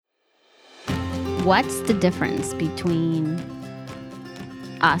what's the difference between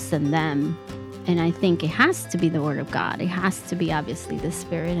us and them? And I think it has to be the Word of God. It has to be obviously the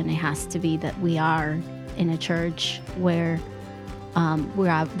Spirit, and it has to be that we are in a church where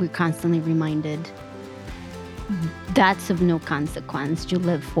we're constantly reminded that's of no consequence. You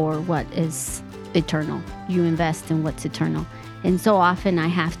live for what is eternal. You invest in what's eternal. And so often I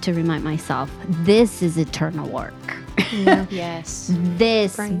have to remind myself, this is eternal work. Yeah. Yes.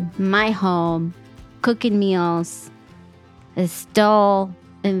 This, Right. my home, cooking meals, is still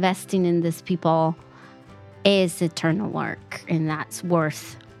investing in these people is eternal work. And that's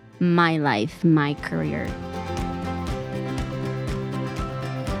worth my life, my career.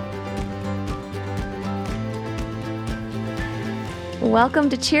 Welcome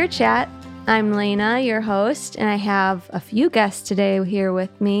to Cheer Chat. I'm Lena, your host, and I have a few guests today here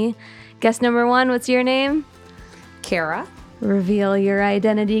with me. Guest number 1, what's your name? Kara. Reveal your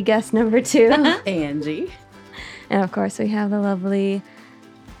identity. Guest number 2. Angie. And of course, we have the lovely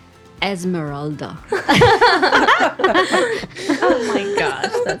Esmeralda. Oh my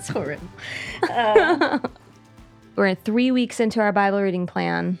gosh, that's horrible. We're 3 weeks into our Bible reading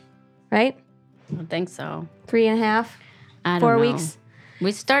plan, right? I think so. 3.5, I don't 4 know. weeks.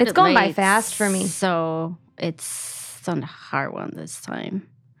 We started It's going by late, fast for me. So it's on a hard one this time.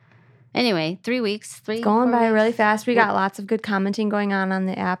 Anyway, 3 weeks. It's going by really fast. We got lots of good commenting going on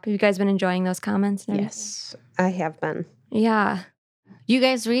the app. Have you guys been enjoying those comments? and everything? Yes. I have been. Yeah. You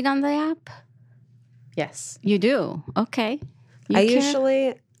guys read on the app? Yes. You do? Okay.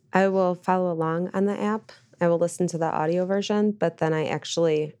 You I will follow along on the app. I will listen to the audio version, but then I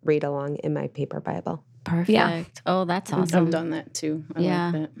actually read along in my paper Bible. Perfect. Yeah. Oh, that's awesome. I've done that too. I Yeah.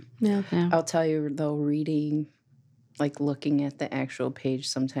 like that. Yeah. Yeah. I'll tell you though, reading, like looking at the actual page,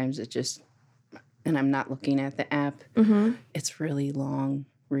 sometimes it just, and I'm not looking at the app, Mm-hmm. it's really long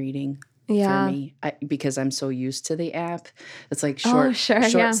reading. Yeah. For me, because I'm so used to the app. It's like Oh, short, sure,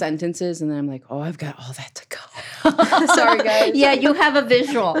 short yeah. sentences, and then I'm like, oh, I've got all that to go. Sorry, guys. Yeah, you have a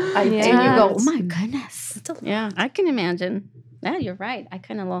visual. I Yeah. And you go, oh It's- my goodness. Yeah, I can imagine. Yeah, you're right. I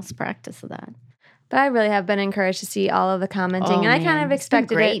kind of lost practice of that. But I really have been encouraged to see all of the commenting. Oh, and I kind man. of It's been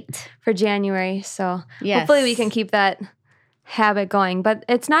expected it great. for January. So Yes. hopefully we can keep that habit going. But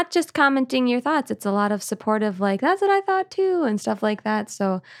it's not just commenting your thoughts. It's a lot of supportive, like, that's what I thought too, and stuff like that.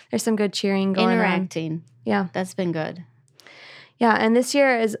 So there's some good cheering going on. Interacting. Yeah. That's been good. Yeah. And this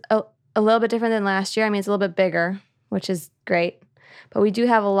year is a little bit different than last year. I mean, it's a little bit bigger, which is great. But we do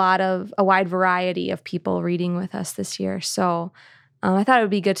have a wide variety of people reading with us this year. So I thought it would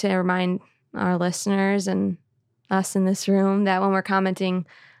be good to remind our listeners and us in this room that when we're commenting,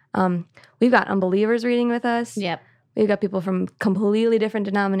 we've got unbelievers reading with us. Yep. We've got people from completely different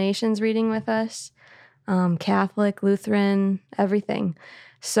denominations reading with us, Catholic, Lutheran, everything.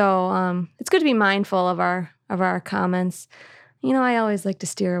 So it's good to be mindful of our comments. You know, I always like to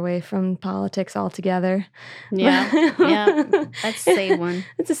steer away from politics altogether. Yeah. Yeah. Let's say one.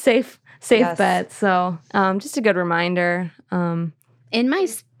 It's a safe Yes. bet. So just a good reminder. In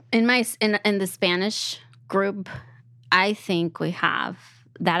the Spanish group, I think we have,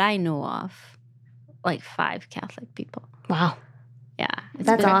 that I know of, like 5 Catholic people. Wow. Yeah.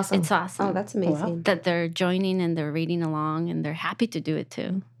 That's awesome. It's awesome. Oh, that's amazing. That they're joining and they're reading along and they're happy to do it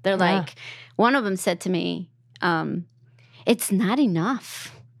too. They're Yeah. like, one of them said to me, it's not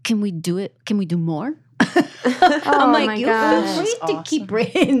enough. Can we do it? Can we do more? Oh I'm like, my you gosh. feel free That's to keep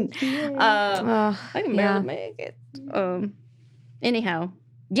reading. Oh, I can yeah. barely make it. Anyhow,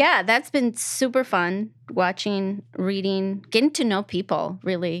 yeah, that's been super fun. Watching, reading, getting to know people,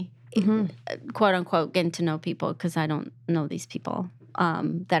 really, Mhm. quote unquote, getting to know people, because I don't know these people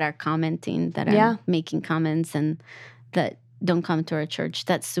that are commenting, that are Yeah. making comments, and that don't come to our church.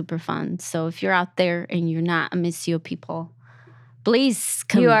 That's super fun. So if you're out there and you're not a Missio people, please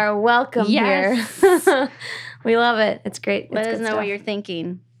come. You are welcome Yes. here. We love it. It's great. Let It's us good know stuff. what you're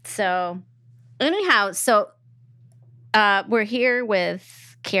thinking. So, anyhow, we're here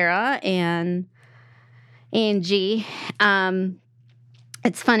with Kara and Angie.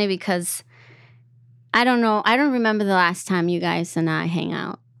 It's funny because I don't know. I don't remember the last time you guys and I hang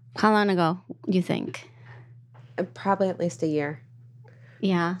out. How long ago do you think? Probably at least a year.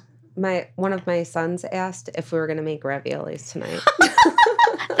 Yeah. One of my sons asked if we were going to make raviolis tonight.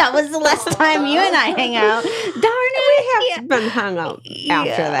 That was the last time you and I hang out. Darn it. We have been hung out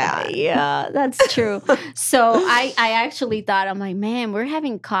after that. Yeah, that's true. So I actually thought, I'm like, man, we're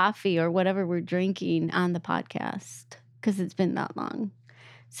having coffee or whatever we're drinking on the podcast because it's been that long.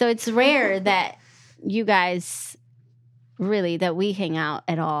 So it's rare that you guys really, that we hang out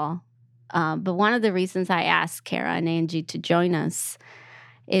at all. But one of the reasons I asked Kara and Angie to join us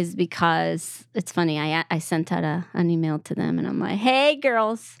is because it's funny. I sent out an email to them, and I'm like, "Hey,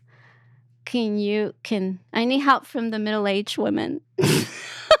 girls, I need help from the middle-aged women."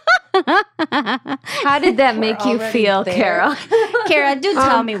 How did that make you feel, Kara? Kara, do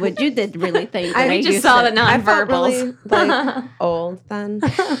tell me what you did really think. That I just saw the I felt nonverbals. really like old then.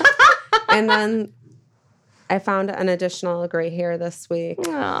 And then I found an additional gray hair this week.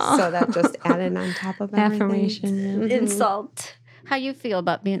 Aw. So that just added on top of everything. Affirmation. Yeah. Insult. How you feel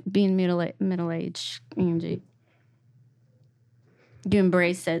about being middle-aged, Angie? You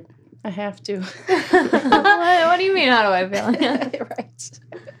embrace it. I have to. What do you mean? How do I feel? Right.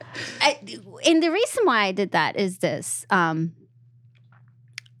 And the reason why I did that is this. I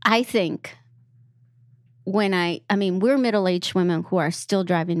think we're middle-aged women who are still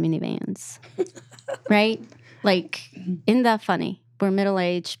driving minivans, right? Like, isn't that funny? We're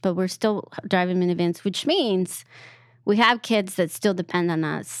middle-aged, but we're still driving minivans, which means we have kids that still depend on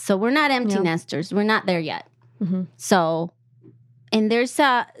us. So we're not empty nesters. We're not there yet. Mm-hmm. So, and there's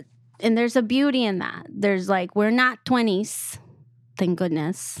a beauty in that. There's like, we're not 20s, thank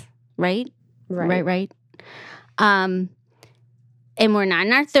goodness, right? Right. And we're not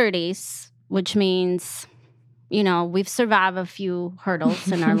in our 30s, which means, we've survived a few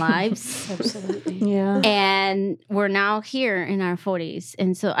hurdles in our lives. Absolutely. Yeah. And we're now here in our 40s.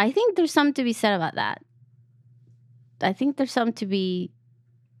 And so I think there's something to be said about that. I think there's something to be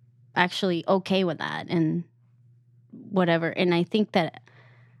actually okay with that and whatever. And I think that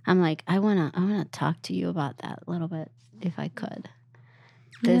I'm like, I wanna talk to you about that a little bit, if I could.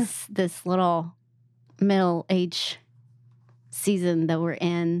 This little middle age season that we're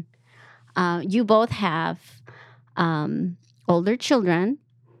in. You both have older children,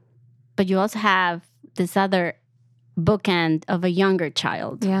 but you also have this other bookend of a younger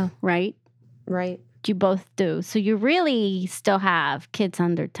child. Yeah. Right? Right. You both do. So you really still have kids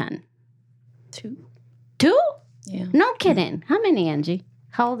under 10. 2. 2? Yeah. No kidding. How many, Angie?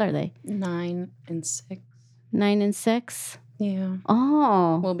 How old are they? 9 and 6. 9 and 6? Yeah.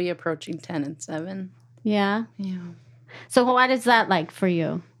 Oh. We'll be approaching 10 and 7. Yeah. Yeah. So what is that like for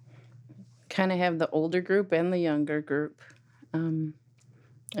you? Kind of have the older group and the younger group.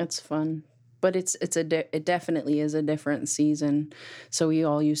 It's fun. But it definitely is a different season. So we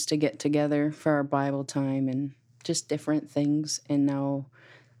all used to get together for our Bible time and just different things. And now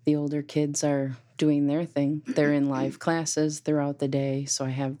the older kids are doing their thing. They're in live classes throughout the day. So I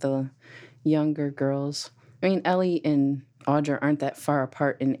have the younger girls. I mean, Ellie and Audra aren't that far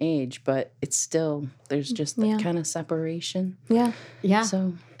apart in age, but it's still, there's just that kind of separation. Yeah. Yeah.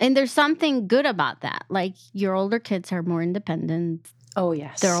 So, And there's something good about that. Like, your older kids are more independent. oh,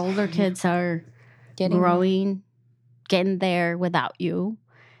 yes. Their older kids are growing, getting there without you.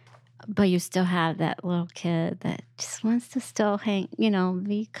 But you still have that little kid that just wants to still hang,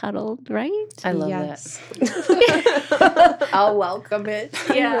 be cuddled, right? I love that. I'll welcome it.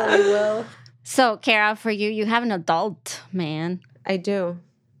 Yeah. I really will. So, Kara, for you have an adult man. I do.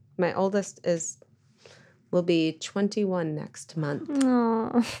 My oldest will be 21 next month.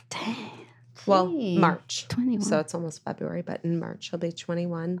 Oh. Dang. Well, Gee. March. 21. So it's almost February, but in March he'll be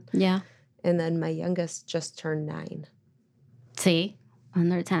 21. Yeah. And then my youngest just turned 9. See?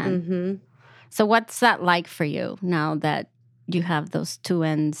 Under 10. Mm-hmm. So what's that like for you now that you have those two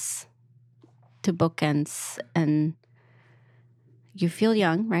bookends, and you feel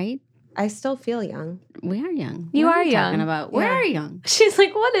young, right? I still feel young. We are young. You What are you talking young. about? We Yeah. are young. She's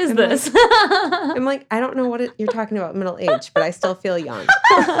like, what is this? I'm like, I don't know what you're talking about middle age, but I still feel young.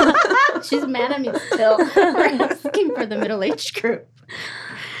 She's mad at me still for asking for the middle-aged group.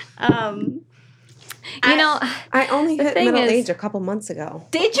 I only hit thing middle is- age a couple months ago.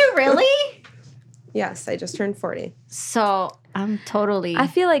 Did you really? Yes, I just turned 40. So I'm totally. I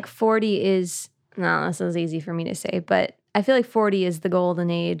feel like 40 is, no, this is easy for me to say, but I feel like 40 is the golden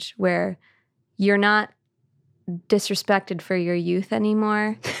age where you're not disrespected for your youth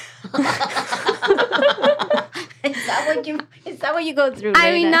anymore. Is that what you go through?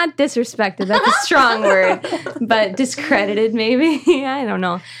 I mean, Raina? not disrespected. That's a strong word, but discredited maybe. I don't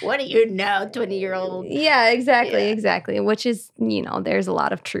know. What do you know, 20-year-old? Yeah, exactly. Which is, there's a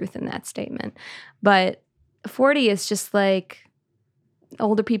lot of truth in that statement. But 40 is just like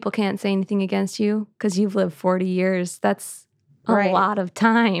older people can't say anything against you because you've lived 40 years. That's a Right. lot of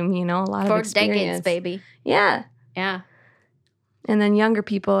time, a lot of 4 experience. decades, baby. Yeah. Yeah. And then younger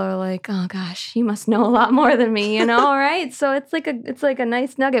people are like, oh gosh, you must know a lot more than me, right? So it's like a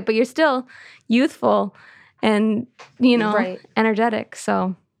nice nugget, but you're still youthful and, Right. energetic.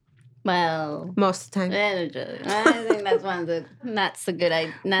 So Well, Most of the time. I think that's one of the not so good.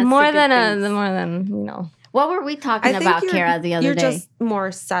 more than What were we talking about, Kara, the other you're day? You're just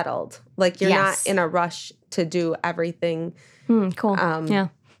more settled. Like you're Yes. not in a rush to do everything. Cool. Yeah.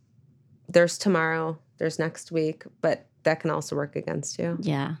 There's tomorrow, there's next week, but that can also work against you.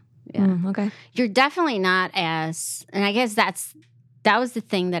 Yeah. Yeah. Okay. You're definitely not as, and I guess that was the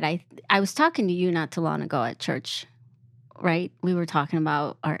thing that I was talking to you not too long ago at church, right? We were talking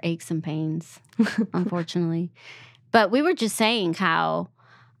about our aches and pains, unfortunately. But we were just saying how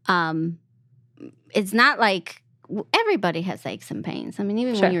it's not like everybody has aches and pains. I mean,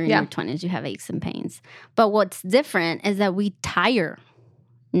 even when you're in your 20s, you have aches and pains. But what's different is that we tire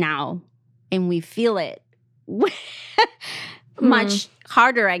now and we feel it much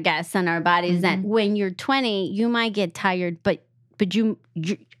harder, I guess, on our bodies. That when you're 20, you might get tired, but you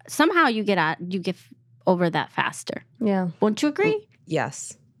somehow you get over that faster. Yeah. Won't you agree?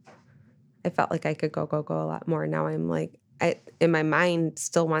 Yes. I felt like I could go a lot more. Now I'm like, in my mind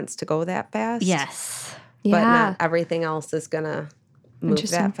still wants to go that fast. Yes. But not everything else is going to move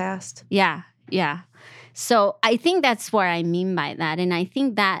that fast. Yeah. Yeah. So I think that's what I mean by that. And I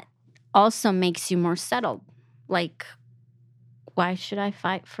think that also makes you more settled. Like, why should I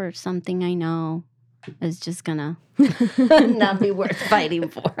fight for something I know is just gonna not be worth fighting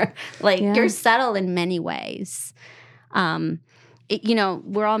for? Like, you're settled in many ways. We're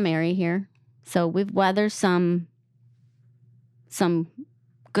all married here, so we've weathered some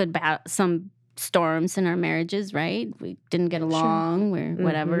good some storms in our marriages, right? We didn't get along, we're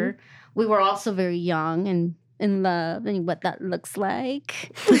whatever. We were also very young and in love and what that looks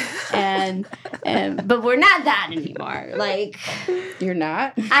like. and but we're not that anymore. Like, you're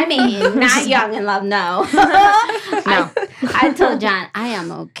not? I mean, not young in love, no. No. I told John, I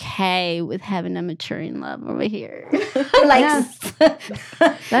am okay with having a maturing love over here.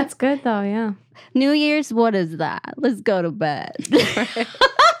 That's good though, yeah. New Year's, what is that? Let's go to bed.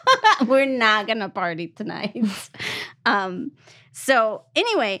 We're not gonna party tonight. So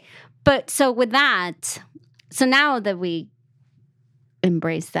anyway, so with that, so now that we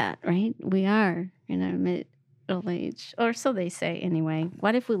embrace that, right? We are in our middle age, or so they say anyway.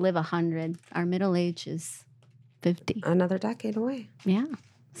 What if we live 100? Our middle age is 50. Another decade away. Yeah.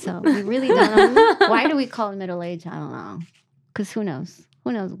 So we really don't know. Why do we call it middle age? I don't know. Because who knows?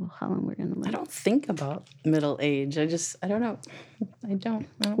 Who knows how long we're going to live? I don't think about middle age. I don't know. I don't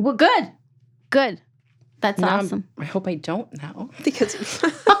know. Well, good. Good. That's now awesome. I hope I don't now because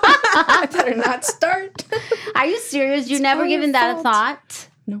I better not start. Are you serious? You never given that a thought?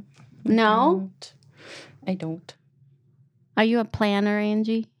 No. No? I don't. Are you a planner,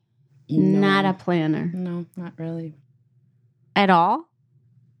 Angie? No. Not a planner. No, not really. At all?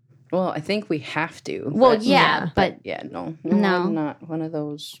 Well, I think we have to. Well, but yeah, no. No. I'm not one of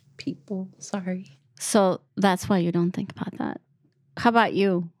those people. Sorry. So that's why you don't think about that. How about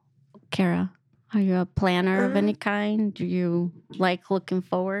you, Kara? Are you a planner of any kind? Do you like looking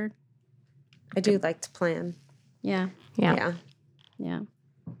forward? I do like to plan. Yeah. Yeah.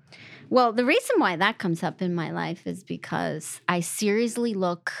 Well, the reason why that comes up in my life is because I seriously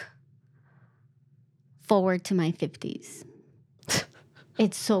look forward to my 50s.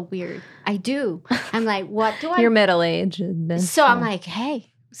 It's so weird. I do. I'm like, what do I... Your middle age. So I'm like,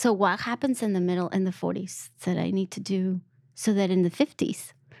 hey, so what happens in the middle, in the 40s that I need to do so that in the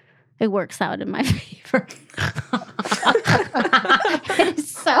 50s it works out in my favor?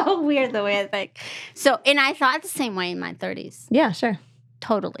 It's so weird the way I think. So, and I thought the same way in my 30s. Yeah, sure.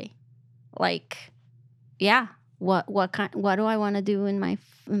 Totally. Like, yeah. What do I want to do in my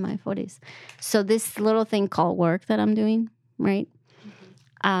 40s? So this little thing called work that I'm doing, right?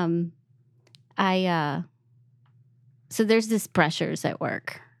 So there's this pressures at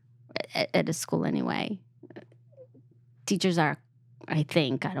work, at a school anyway. Teachers are, I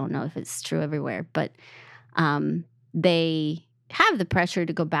think, I don't know if it's true everywhere, but they have the pressure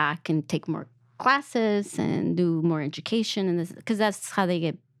to go back and take more classes and do more education, and this because that's how they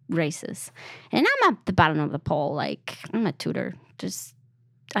get raises. And I'm at the bottom of the pole. Like, I'm a tutor, just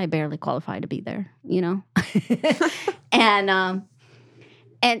I barely qualify to be there, you know.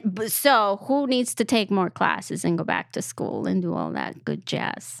 And so who needs to take more classes and go back to school and do all that good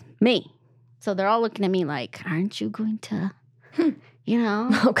jazz? Me. So they're all looking at me like, aren't you going to,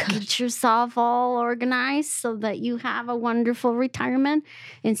 get yourself all organized so that you have a wonderful retirement?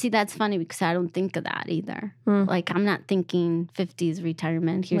 And see, that's funny because I don't think of that either. Like, I'm not thinking 50s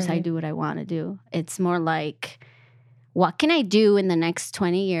retirement. Here's how I do what I want to do. It's more like, what can I do in the next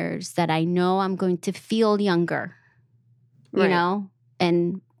 20 years that I know I'm going to feel younger, you know?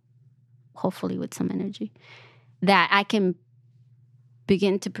 And hopefully with some energy that I can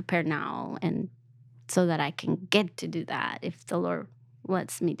begin to prepare now, and so that I can get to do that if the Lord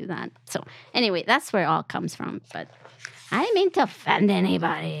lets me do that. So anyway, that's where it all comes from. But I didn't mean to offend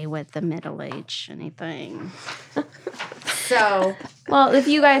anybody with the middle age anything. So, well, if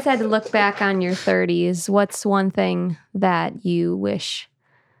you guys had to look back on your 30s, what's one thing that you wish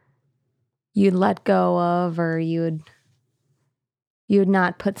you'd let go of, or you'd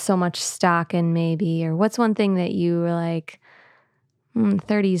not put so much stock in, maybe? Or what's one thing that you were like,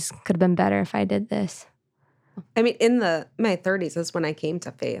 30s could have been better if I did this? I mean, in my 30s is when I came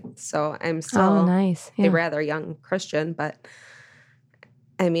to faith. So I'm still Oh, nice. a Yeah. rather young Christian, but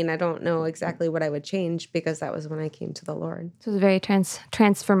I mean, I don't know exactly what I would change because that was when I came to the Lord. So it was a very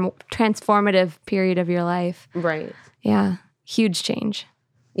transformative period of your life. Right. Yeah. Huge change.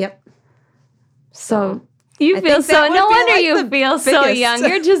 Yep. So you I feel think so, that would no be, wonder like, you the feel so biggest. young.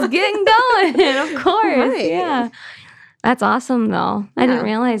 You're just getting going, of course. Right. Yeah. That's awesome, though. I didn't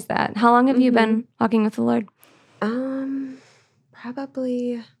Yeah. realize that. How long have you been walking with the Lord?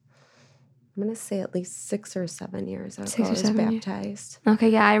 Probably, I'm going to say at least 6 or 7 years ago 6 or I was 7 years. baptized. Okay,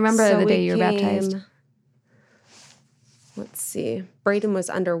 yeah, I remember So the day we you were baptized. came- Let's see. Braden was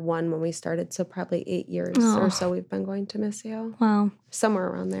under 1 when we started, so probably 8 years Oh. or so we've been going to Missio. Wow. Somewhere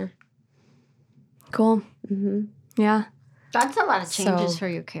around there. Cool. Mm-hmm. Yeah. that's a lot of changes So- for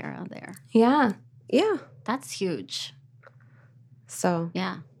you, Kara, there. Yeah. Yeah. That's huge. So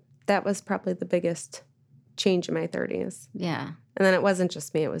Yeah. that was probably the biggest change in my 30s. Yeah. And then it wasn't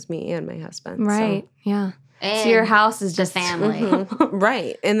just me, it was me and my husband. Right. Yeah. And So your house is the just family. So,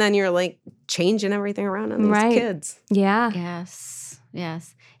 right. And then you're like changing everything around on these Right. kids. Yeah. Yes.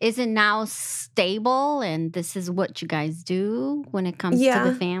 Yes. Is it now stable and this is what you guys do when it comes to Yeah,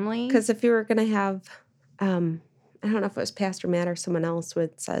 the family? Because if you were going to have, I don't know if it was Pastor Matt or someone else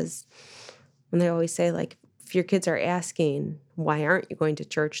would says, when they always say, like, if your kids are asking, why aren't you going to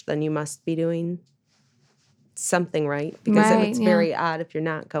church? Then you must be doing something right. Because Right, it's yeah. very odd if you're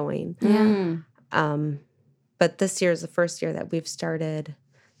not going. Mm. But this year is the first year that we've started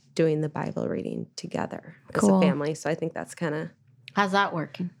doing the Bible reading together as Cool. a family. So I think that's kind of, How's that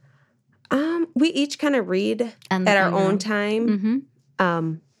working? we each kind of read And at our on your own time.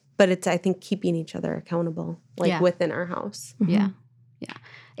 Mm-hmm. But it's, I think, keeping each other accountable, like Yeah. within our house. Yeah. Yeah.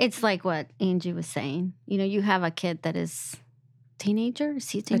 It's like what Angie was saying. You know, you have a kid that is teenager. Is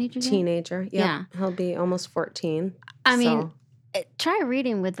he a teenager? A yet? teenager. Yep. Yeah. He'll be almost 14. I mean, so. try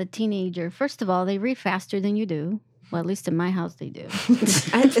reading with a teenager. First of all, they read faster than you do. Well, at least in my house, they do.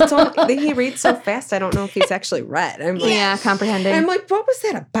 It's only, he reads so fast, I don't know if he's actually read. I'm like, Yeah, comprehending. I'm like, what was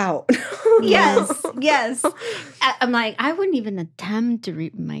that about? Yes, yes. I'm like, I wouldn't even attempt to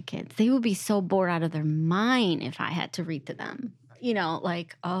read with my kids. They would be so bored out of their mind if I had to read to them. You know,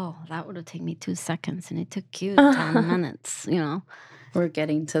 like, oh, that would have taken me 2 seconds and it took you 10 minutes, you know. We're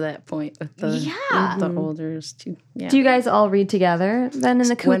getting to that point with the Yeah. with the olders too. Yeah. Do you guys all read together then in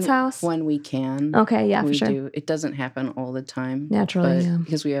the Coots house? When we can. Okay, yeah, for we sure. do. It doesn't happen all the time. Naturally, but yeah.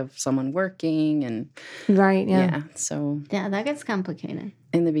 because we have someone working and Right, yeah. yeah. So Yeah, that gets complicated.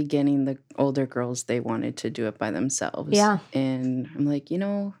 in the beginning, the older girls, they wanted to do it by themselves. Yeah. And I'm like,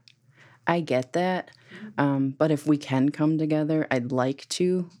 I get that. But if we can come together, I'd like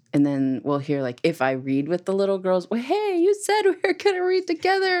to. And then we'll hear, like, if I read with the little girls, well, hey, you said we were going to read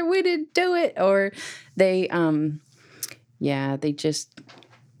together and we didn't do it. Or they, they just,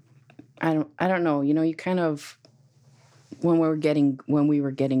 I don't know. You kind of, when we were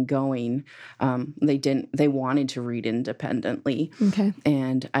getting going, they wanted to read independently. Okay.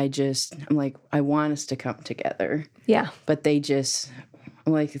 And I'm like, I want us to come together. Yeah. But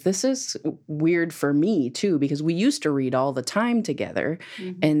I'm like, this is weird for me too, because we used to read all the time together.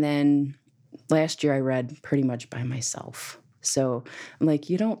 Mm-hmm. And then last year I read pretty much by myself. So I'm like,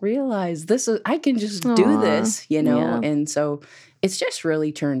 you don't realize I can just do Aw, this, yeah. And so it's just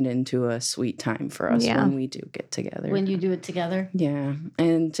really turned into a sweet time for us Yeah. when we do get together. When you do it together. Yeah.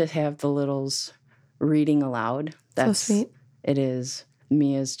 And to have the littles reading aloud, that's sweet. It is.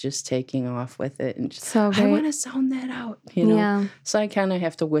 Mia's just taking off with it and just, So I great. want to sound that out, Yeah. Yeah. So I kind of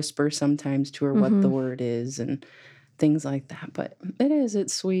have to whisper sometimes to her what the word is and things like that. But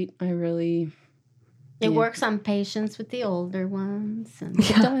it's sweet. I really, It works on patience with the older ones. And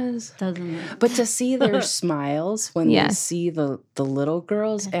it does. doesn't it? But to see their smiles when they Yes. see the little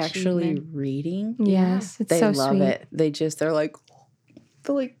girls actually Achievement. reading, Yes. It's they so love sweet. it. They're like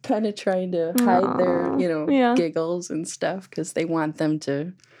kind of trying to hide their, yeah. giggles and stuff because they want them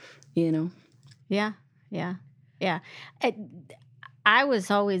to, Yeah, yeah, yeah. I was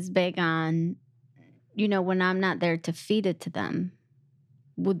always big on, when I'm not there to feed it to them,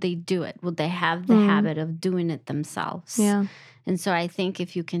 would they do it? Would they have the habit of doing it themselves? Yeah. And so I think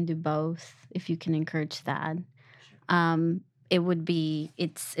if you can do both, if you can encourage that, it would be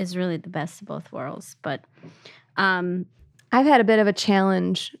it's really the best of both worlds. But I've had a bit of a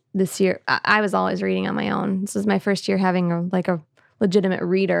challenge this year. I was always reading on my own. This is my first year having a legitimate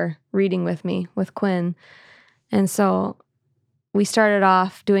reader reading with me with Quinn. And so we started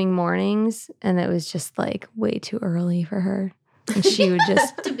off doing mornings, and it was just like way too early for her. And she would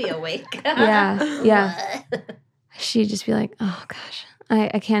just to be awake. yeah. She'd just be like, oh gosh,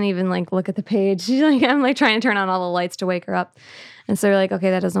 I can't even like look at the page. She's like, I'm like trying to turn on all the lights to wake her up. And so we're like,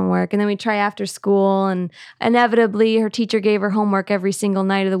 okay, that doesn't work. And then we try after school, and inevitably her teacher gave her homework every single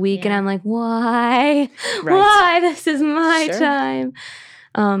night of the week. And I'm like, why? Right. Why? This is my Sure. time.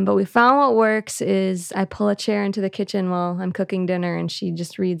 But we found what works is I pull a chair into the kitchen while I'm cooking dinner, and she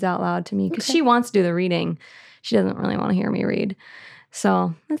just reads out loud to me because she wants to do the reading. She doesn't really want to hear me read.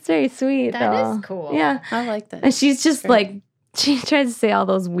 So that's very sweet. That though. is cool. Yeah. I like that. And she's just Great. like, she tries to say all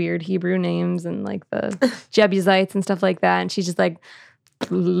those weird Hebrew names and like the Jebusites and stuff like that. And she's just like,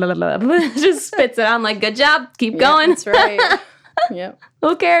 just spits it out. I'm like, good job. Keep Yeah, going. That's right. Yep.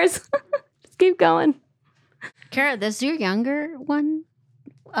 Who cares? Just keep going. Kara, does your younger one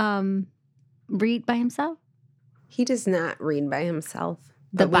read by himself? He does not read by himself.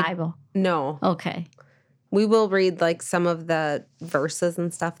 The But we- Bible. No. Okay. We will read like some of the verses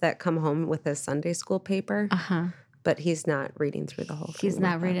and stuff that come home with his Sunday school paper, Uh-huh. but he's not reading through the whole thing. He's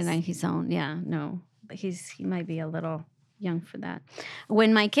not with reading us. on his own. Yeah, no. He might be a little young for that.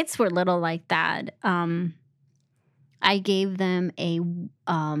 When my kids were little like that, I gave them a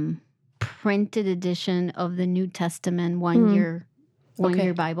printed edition of the New Testament one year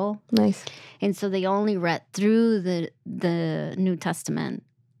Bible. Nice. And so they only read through the New Testament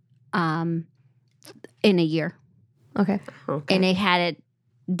in a year. Okay. Okay. And they had it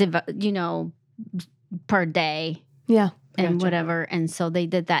per day Yeah. and Gotcha. whatever. And so they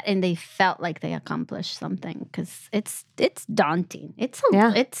did that, and they felt like they accomplished something because it's daunting. It's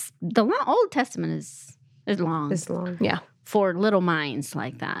the Old Testament is long It's long. Yeah. for little minds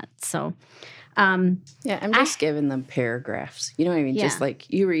like that. So, Yeah, I'm just giving them paragraphs. You know what I mean? Yeah. Just like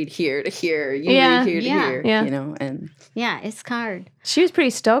you read here to here, you Yeah, read here to yeah, here, yeah. you know, and yeah, it's hard. She was pretty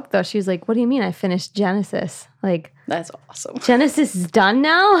stoked though. She was like, what do you mean I finished Genesis? Like, that's awesome. Genesis is done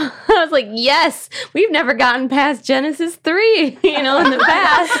now? I was like, yes, we've never gotten past Genesis 3, in the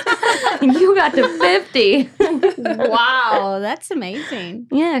past. And you got to 50. Wow, that's amazing.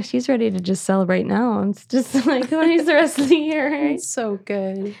 Yeah, she's ready to just celebrate now. It's just like, what is the rest of the year, right? It's so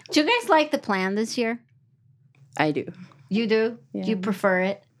good. Do you guys like the plan this year? I do. You do? Yeah. You prefer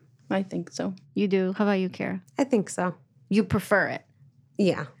it? I think so. You do. How about you, Kara? I think so. You prefer it?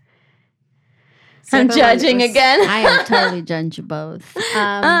 Yeah. I'm The other one judging was- again. I am totally judge you both.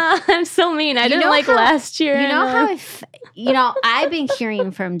 I'm so mean. I you didn't know like how- last year. You know and, how I've been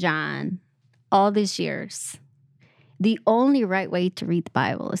hearing from John all these years. The only right way to read the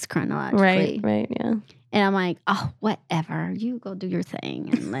Bible is chronologically. Right, yeah. And I'm like, oh, whatever. You go do your thing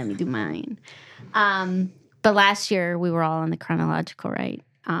and let me do mine. But last year we were all on the chronological, right?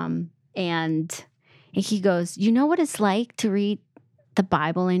 And he goes, you know what it's like to read the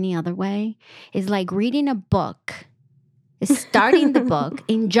Bible any other way? It's like reading a book. It's starting the book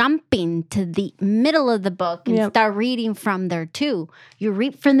and jumping to the middle of the book and Yep. start reading from there too. You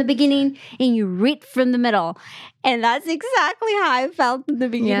read from the beginning and you read from the middle. And that's exactly how I felt in the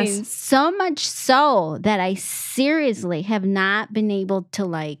beginning. Yes. So much so that I seriously have not been able to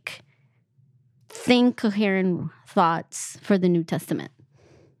like think coherent thoughts for the New Testament.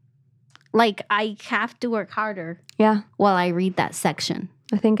 Like I have to work harder Yeah. while I read that section,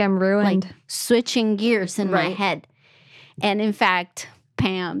 I think I'm ruined. like switching gears in my Right. head. And in fact,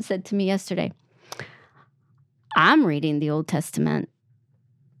 Pam said to me yesterday, I'm reading the Old Testament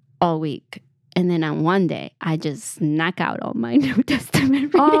all week. And then on one day, I just knock out all my New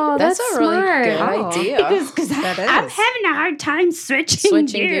Testament reading. Oh, That's that's, a really smart. good Oh. idea. Because That I'm is. having a hard time switching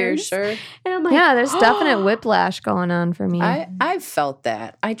Switching gears. gears, sure. And I'm like, Yeah, there's definite whiplash going on for me. I've felt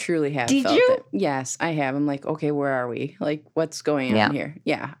that. I truly have Did felt you? it. Yes, I have. I'm like, okay, where are we? Like, what's going Yeah. on here?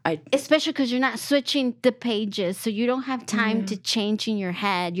 Yeah, especially because you're not switching the pages, so you don't have time Yeah. to change in your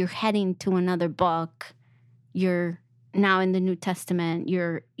head. You're heading to another book. You're now in the New Testament.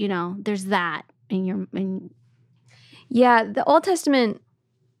 There's that in your. Yeah, the Old Testament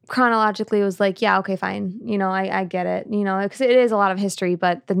chronologically was like, yeah, okay, fine. I get it, because it is a lot of history,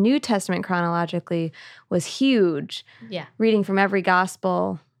 but the New Testament chronologically was huge. Yeah. Reading from every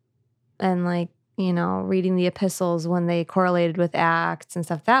gospel and reading the epistles when they correlated with Acts and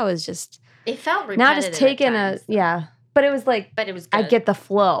stuff. That was just It felt now just taking but it was like, but it was. I get the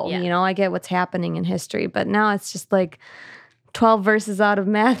flow, Yeah. I get what's happening in history, but now it's just like 12 verses out of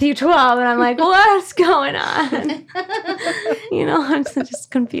Matthew 12, and I'm like, what's going on? I'm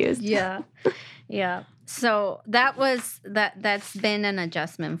just confused. Yeah. Yeah. So that's been an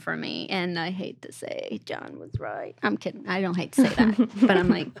adjustment for me. And I hate to say John was right. I'm kidding. I don't hate to say that. But I'm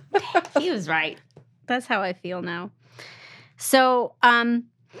like, he was right. That's how I feel now. So I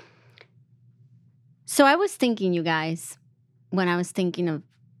was thinking, you guys, when I was thinking of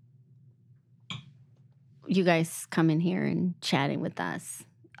you guys coming here and chatting with us,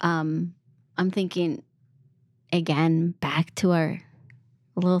 I'm thinking again back to our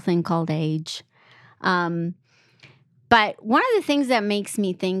little thing called age. But one of the things that makes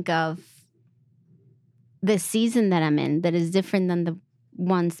me think of the season that I'm in that is different than the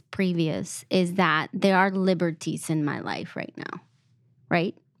ones previous is that there are liberties in my life right now,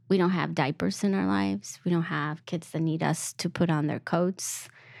 right? We don't have diapers in our lives. We don't have kids that need us to put on their coats.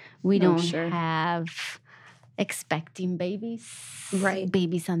 We don't have expecting babies, right?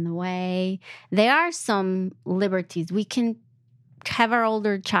 Babies on the way. There are some liberties. We can have our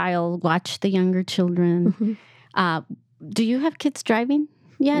older child watch the younger children. Mm-hmm. Do you have kids driving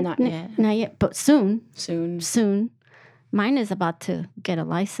yet? Not yet. Not yet, but soon. Soon. Mine is about to get a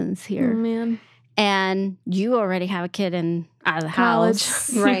license here. Oh, man. And you already have a kid out of the college.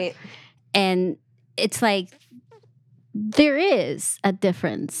 House. Right. And it's like there is a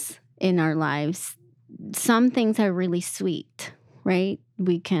difference in our lives. Some things are really sweet, right?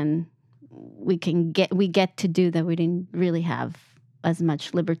 We get to do that we didn't really have as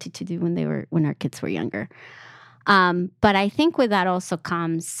much liberty to do when our kids were younger. But I think with that also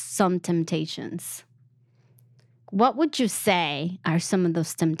comes some temptations. What would you say are some of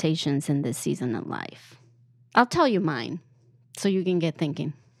those temptations in this season of life? I'll tell you mine so you can get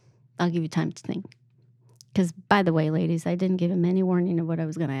thinking. I'll give you time to think. Because, by the way, ladies, I didn't give him any warning of what I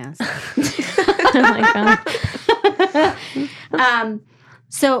was going to ask. Oh my God.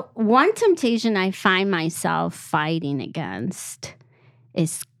 So one temptation I find myself fighting against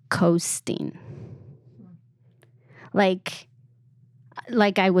is coasting. Like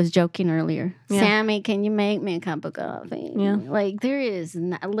I was joking earlier. Yeah. Sammy, can you make me a cup of coffee? Yeah. Like there is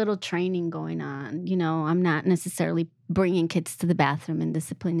a little training going on. I'm not necessarily bringing kids to the bathroom and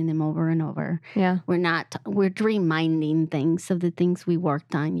disciplining them over and over. Yeah. We're reminding things of the things we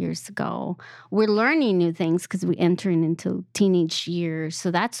worked on years ago. We're learning new things because we're entering into teenage years.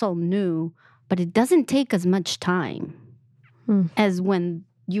 So that's all new, but it doesn't take as much time as when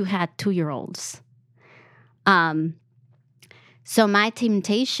you had 2-year-olds. So my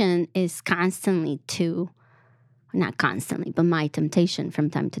temptation is constantly not constantly, but my temptation from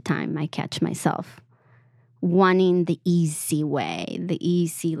time to time, I catch myself wanting the easy way, the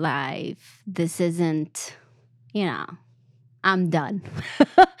easy life. This isn't, I'm done.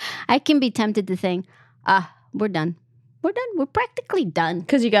 I can be tempted to think, we're done. We're done. We're practically done.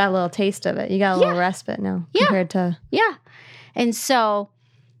 Because you got a little taste of it. You got a little respite now compared to... Yeah. And so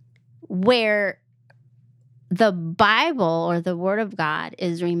where the Bible or the Word of God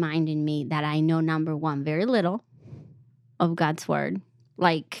is reminding me that I know, number one, very little of God's Word.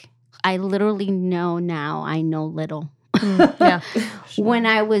 Like, I literally know now I know little. Yeah. Sure. When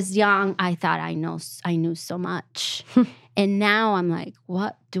I was young, I thought I knew so much. And now I'm like,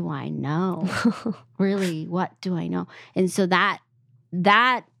 what do I know? Really, what do I know? And so that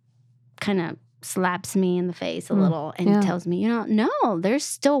kind of slaps me in the face a little and tells me, no, there's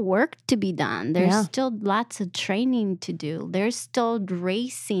still work to be done. There's still lots of training to do. There's still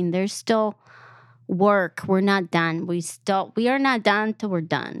racing. There's still work. We're not done. We are not done till we're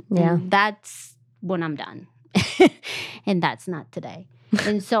done. Yeah. And that's when I'm done. And that's not today.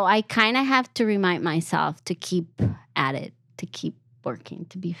 And so I kind of have to remind myself to keep at it, to keep working,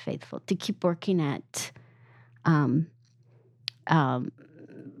 to be faithful, to keep working at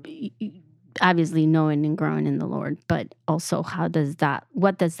obviously knowing and growing in the Lord, but also what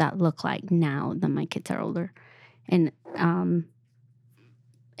does that look like now that my kids are older? And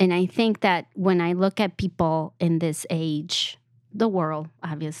I think that when I look at people in this age, the world,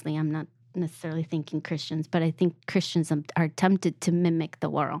 obviously I'm not necessarily thinking Christians, but I think Christians are tempted to mimic the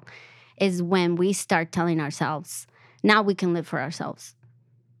world, is when we start telling ourselves, now we can live for ourselves.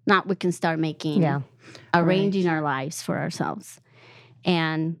 Now we can start arranging our lives for ourselves.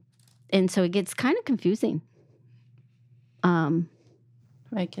 And so it gets kind of confusing. I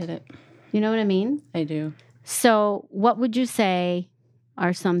get it. You know what I mean? I do. So what would you say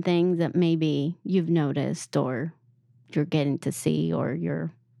are some things that maybe you've noticed or you're getting to see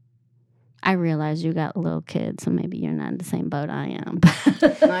or I realize you got little kids, so maybe you're not in the same boat I am.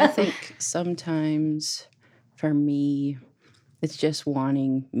 I think sometimes for me, it's just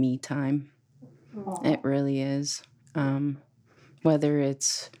wanting me time. It really is. whether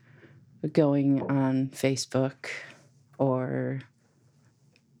it's going on Facebook or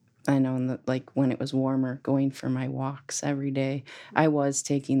I know like when it was warmer, going for my walks every day. I was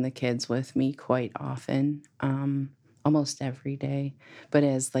taking the kids with me quite often, almost every day. But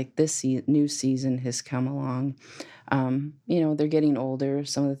as like this new season has come along, they're getting older.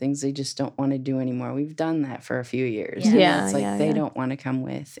 Some of the things they just don't want to do anymore. We've done that for a few years. Yeah. It's like they don't want to come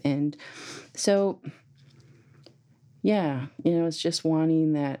with. And so, yeah, it's just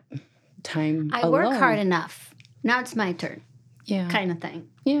wanting that time I alone. work hard enough. Now it's my turn. Yeah. Kind of thing.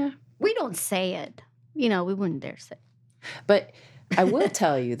 Yeah. We don't say it. We wouldn't dare say it. But I will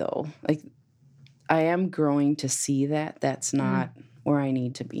tell you, though, like, I am growing to see that that's not where I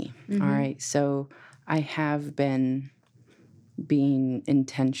need to be. Mm-hmm. All right. So I have been being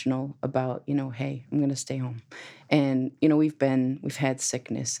intentional about, hey, I'm going to stay home. And, we've had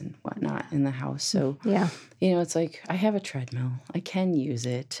sickness and whatnot in the house. So, Yeah. It's like I have a treadmill. I can use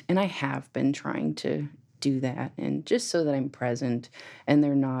it. And I have been trying to do that. And just so that I'm present and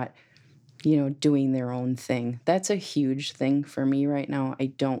they're not, doing their own thing. That's a huge thing for me right now.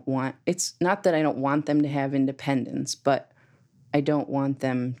 It's not that I don't want them to have independence, but I don't want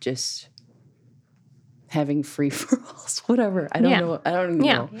them just having free-for-alls, whatever. I don't know. I don't even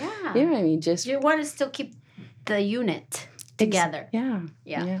know. Yeah. You know what I mean? Just You want to still keep the unit together. Yeah.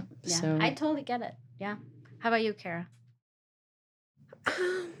 Yeah. So I totally get it. Yeah. How about you, Kara?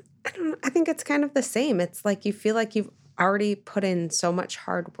 I don't know. I think it's kind of the same. It's like you feel like you've already put in so much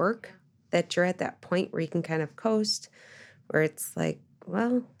hard work that you're at that point where you can kind of coast, where it's like,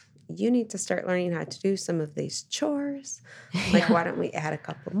 well, you need to start learning how to do some of these chores. Like, why don't we add a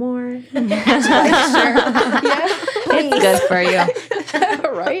couple more? It's good for you.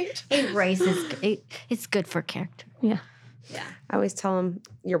 Right? It raises. It's good for character. Yeah. Yeah. I always tell them,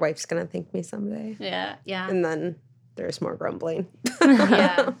 your wife's going to thank me someday. Yeah. Yeah. And then there's more grumbling.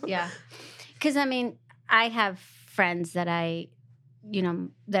 Yeah. Because I have friends that I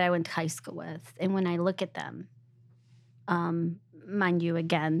went to high school with, and when I look at them, mind you,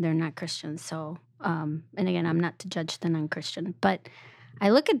 again, they're not Christians, so and again, I'm not to judge the non-Christian, but I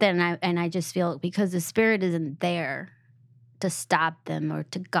look at them and I just feel because the Spirit isn't there to stop them or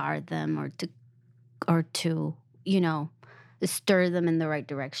to guard them or to stir them in the right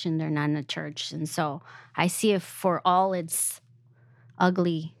direction. They're not in a church, and so I see it for all its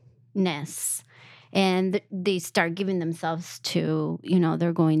ugliness. And they start giving themselves to,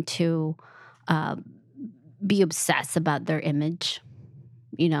 they're going to be obsessed about their image.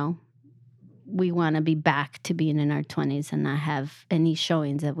 We want to be back to being in our 20s and not have any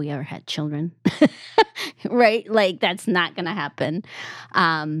showings that we ever had children. Right? Like, that's not going to happen.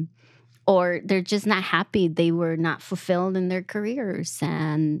 Or they're just not happy. They were not fulfilled in their careers.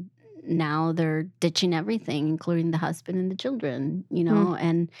 And now they're ditching everything, including the husband and the children,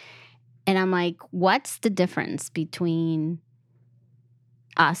 And I'm like, what's the difference between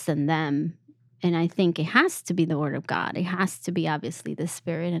us and them? And I think it has to be the Word of God. It has to be obviously the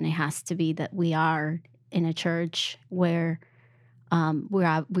Spirit, and it has to be that we are in a church where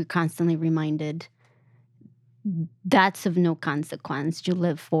we're constantly reminded that's of no consequence. You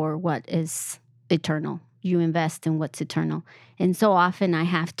live for what is eternal. You invest in what's eternal. And so often I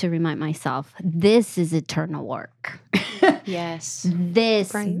have to remind myself, this is eternal work. Yes.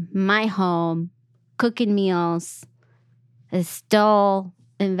 This, Right. my home, cooking meals, is still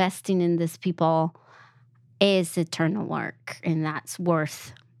investing in these people is eternal work. And that's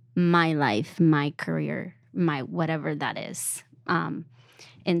worth my life, my career, my whatever that is.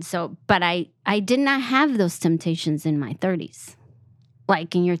 And so, but I did not have those temptations in my 30s.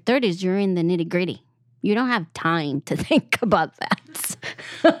 Like in your 30s, you're in the nitty gritty. You don't have time to think about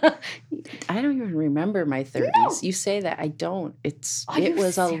that. I don't even remember my 30s. No. You say that. I don't. It you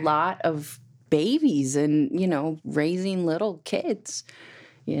was a serious? lot of babies and, raising little kids.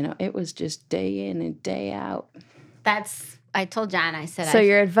 It was just day in and day out. I told John, I said, So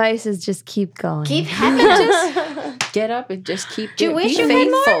your advice is just keep going. keep having Just get up and just keep Do you doing it. wish Be you had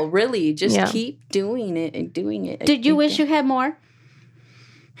more? faithful, really. Just Yeah. keep doing it and doing it. Did you wish you had more?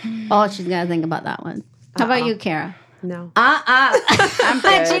 Oh, she's got to think about that one. How about you, Kara? No. I'm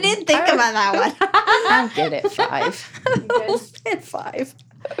good. She didn't think about that one. I'm good at 5. At 5.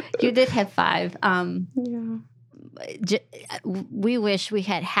 You did have 5. Yeah. We wish we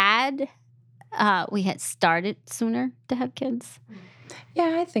had started sooner to have kids.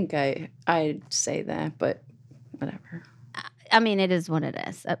 Yeah, I think I'd say that, but whatever. It is what it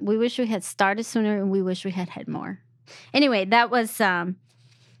is. We wish we had started sooner, and we wish we had more. Anyway, that was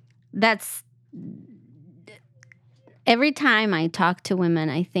that's every time I talk to women,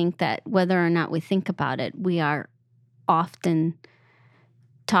 I think that whether or not we think about it, we are often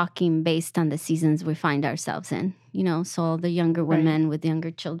talking based on the seasons we find ourselves in, so the younger women with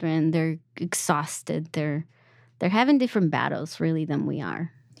younger children, they're exhausted. They're having different battles really than we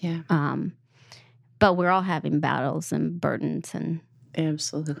are. Yeah. But we're all having battles and burdens and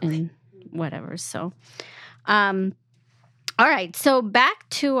Absolutely. whatever. So, all right. So back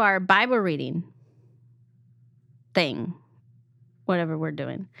to our Bible reading thing, whatever we're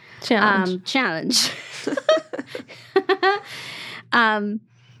doing. Challenge.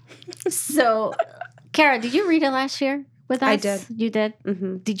 So, Kara, did you read it last year with us? I did. You did?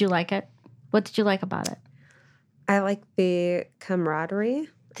 Mm-hmm. Did you like it? What did you like about it? I like the camaraderie.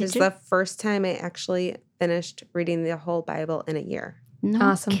 It's the first time I actually finished reading the whole Bible in a year. No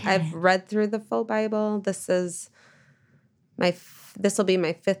Awesome. kidding. I've read through the full Bible. This will be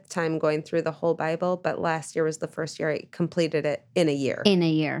my 5th time going through the whole Bible, but last year was the first year I completed it in a year. In a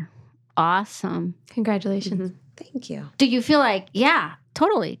year. Awesome. Congratulations. Mhm. Thank you. Do you feel like, yeah,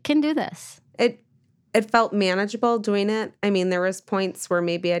 totally, can do this? It felt manageable doing it. I mean, there was points where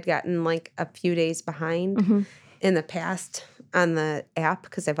maybe I'd gotten like a few days behind Mhm. in the past on the app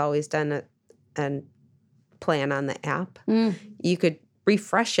because I've always done a plan on the app. You could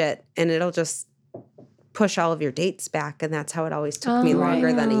refresh it and it'll just push all of your dates back, and that's how it always took me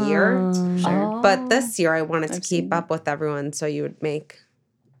longer than a year. Sure. But this year I wanted to I've seen keep up with everyone, so you'd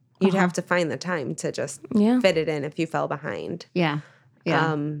have to find the time to just fit it in if you fell behind. Yeah.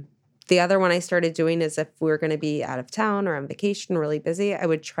 Yeah. The other one I started doing is if we were going to be out of town or on vacation, really busy, I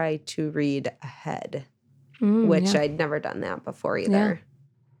would try to read ahead, which I'd never done that before either.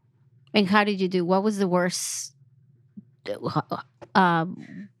 And how did you do? What was the worst?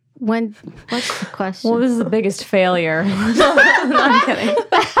 What's the question? What was the biggest failure? No, I'm kidding.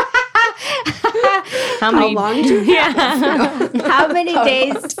 How long do you have? How many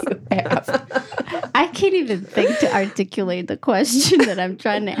days? Do you have? I can't even think to articulate the question that I'm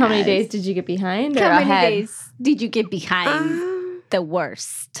trying to ask. How many days did you get behind or How many ahead? days did you get behind the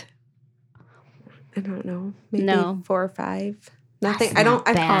worst? I don't know. Maybe No. 4 or 5. Nothing. That's not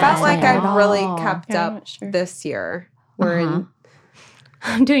I bad felt like at I'd really all. kept Yeah, up I'm not sure. this year. We're in.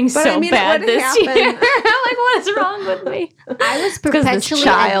 I'm doing But so I mean, it bad would this happen. year. I'm like, what is wrong with me? I was 'cause this perpetually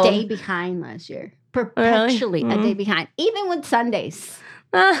child. a day behind last year. Perpetually a day behind, even with Sundays.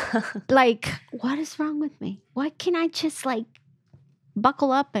 Like, what is wrong with me? Why can't I just like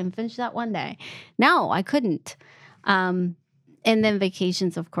buckle up and finish that one day? No, I couldn't. And then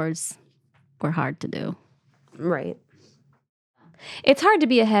vacations, of course, were hard to do. Right. It's hard to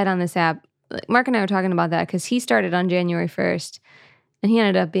be ahead on this app. Like, Mark and I were talking about that because he started on January 1st and he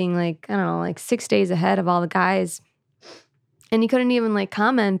ended up being like, I don't know, like 6 days ahead of all the guys. And he couldn't even like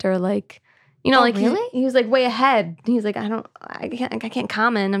comment or like, like really? he was like way ahead. He's like, I can't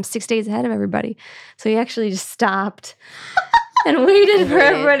comment. I'm 6 days ahead of everybody. So he actually just stopped and waited for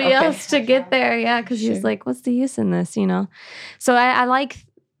everybody else to get there. Yeah, because he was like, what's the use in this, So I like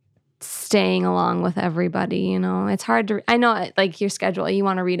staying along with everybody, It's hard to, I know like your schedule, you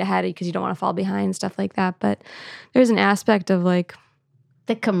want to read ahead because you don't want to fall behind and stuff like that. But there's an aspect of like,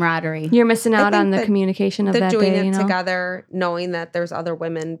 The camaraderie. you're missing out on the that communication of that doing day, it together, knowing that there's other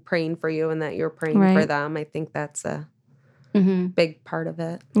women praying for you and that you're praying for Right. them. I think that's a Mm-hmm. big part of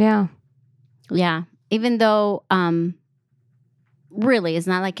it. Yeah. Yeah. Even though, really, it's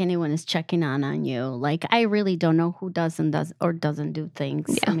not like anyone is checking on you. Like, I really don't know who does or doesn't do things.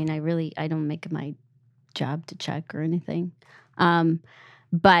 Yeah. I mean, I don't make it my job to check or anything.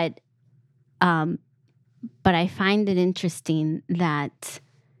 But I find it interesting that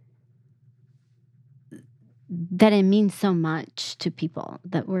it means so much to people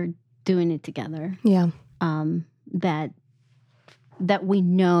that we're doing it together. Yeah. That we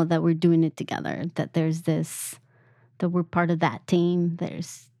know that we're doing it together, that there's this, that we're part of that team,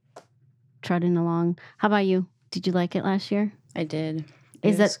 there's trotting along. How about you? Did you like it last year? I did.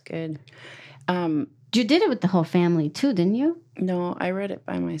 Is It was it- good? You did it with the whole family too, didn't you? No, I read it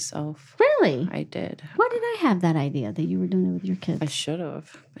by myself. Really? I did. Why did I have that idea that you were doing it with your kids? I should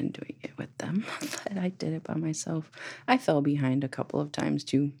have been doing it with them, but I did it by myself. I fell behind a couple of times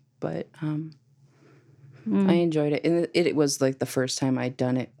too, but I enjoyed it. And it was like the first time I'd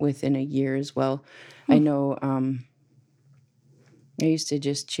done it within a year as well. I know I used to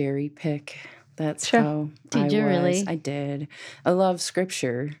just cherry pick. That's Sure. how Did I you was. really? I did. I love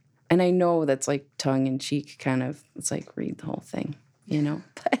scripture. And I know that's like tongue in cheek kind of. It's like read the whole thing,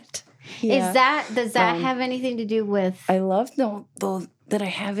 But yeah. Does that have anything to do with? I love though that I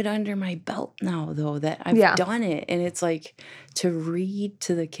have it under my belt now, though, that I've Yeah. done it. And it's like to read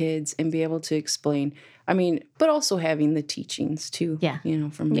to the kids and be able to explain. I mean, but also having the teachings too, Yeah.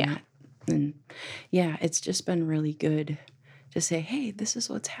 from Yeah. that. And yeah, it's just been really good to say, hey, this is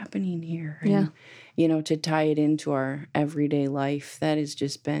what's happening here. And, Yeah. you know, to tie it into our everyday life, that has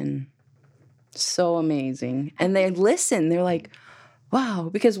just been so amazing. And they listen. They're like, wow,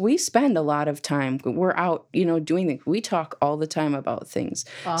 because we spend a lot of time. We're out, you know, doing things. We talk all the time about things.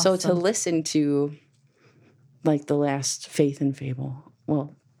 So to Awesome. listen to, like, the last Faith and Fable,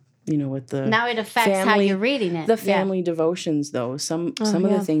 well, you know, with the Now it affects how family- you're reading it. the family devotions, though, some of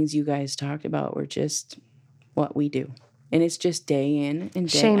yeah. the things you guys talked about were just what we do. And it's just day in and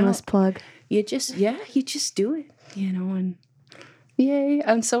day Shameless out. plug. You just do it, you know, and yay.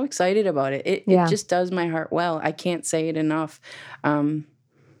 I'm so excited about it. It Yeah. just does my heart well. I can't say it enough.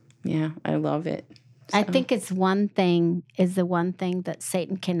 Yeah, I love it. I So, think it's the one thing that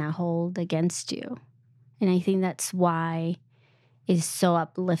Satan cannot hold against you. And I think that's why it's so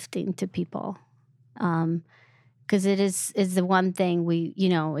uplifting to people. Because it is the one thing we, you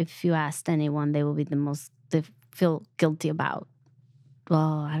know, if you asked anyone, they will be they feel guilty about.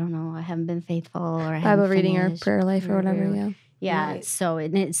 Well, I don't know, I haven't been faithful, or I Bible haven't reading or finished. prayer life or whatever. Yeah. Yeah. Right. So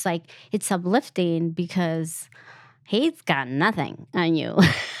it's like, it's uplifting because he's got nothing on you.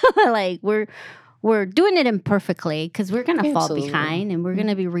 Like we're doing it imperfectly because we're gonna fall Absolutely. behind, and we're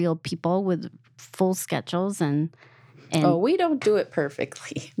gonna be real people with full schedules and oh, we don't do it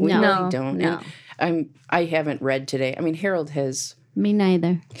perfectly. We No. really don't. No. And I haven't read today. I mean, Harold has. Me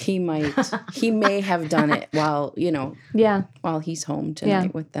neither. He may have done it while, you know, Yeah. while he's home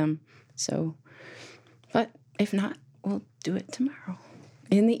tonight with them. So, but if not, we'll do it tomorrow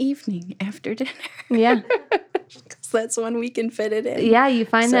in the evening after dinner. Yeah. 'Cause that's when we can fit it in. Yeah. You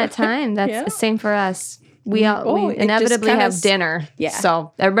find So, that time. That's yeah. the same for us. We it just inevitably kinda have dinner. yeah.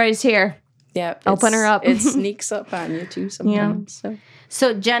 So everybody's here. Yeah. Open her up. It sneaks up on you too sometimes. So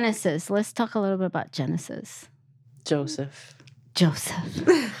So Genesis. Let's talk a little bit about Genesis. Joseph. Joseph.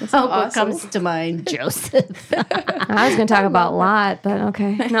 That's Oh, what awesome. comes to mind? Joseph. I was going to talk about Lot, but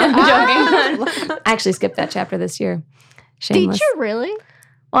okay. No, I'm joking. I actually skipped that chapter this year. Did Shameless. you really?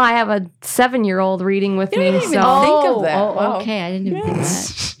 Well, I have a 7-year-old reading with me, didn't even so think of that. Oh, Wow. okay. I didn't even think of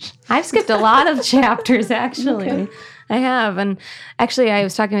that. I've skipped a lot of chapters, actually. I have. And actually, I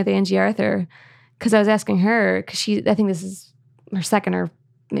was talking with Angie Arthur because I was asking her, because I think this is her second or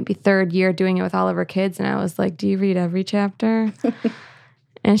maybe third year doing it with all of her kids. And I was like, do you read every chapter?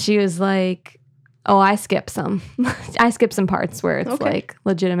 And she was like, oh, I skip some. I skip some parts where it's like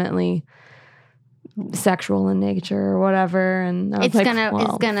legitimately sexual in nature or whatever. And I was It's like, gonna- well,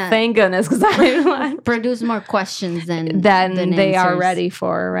 it's gonna- thank goodness, because I Produce more questions than they are answers. ready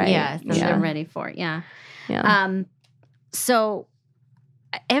for, right? Yeah, they're ready for it. Yeah. Yeah. So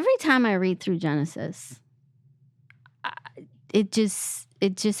every time I read through Genesis, it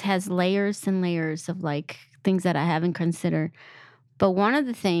just has layers and layers of like things that I haven't considered. But one of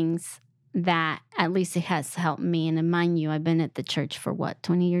the things that at least it has helped me, and mind you, I've been at the church for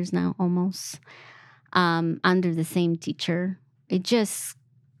 20 years now, almost, under the same teacher. It just,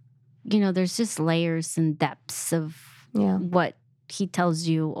 there's just layers and depths of what he tells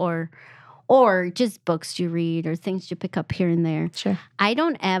you, or just books you read or things you pick up here and there. Sure. I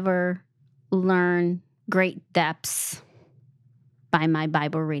don't ever learn great depths by my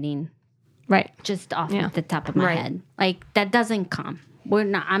Bible reading. Right. Just off the top of my head. Like that doesn't come.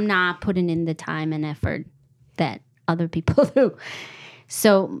 I'm not putting in the time and effort that other people do.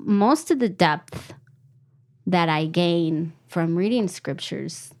 So most of the depth that I gain from reading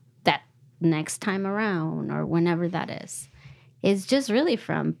scriptures that next time around or whenever that is just really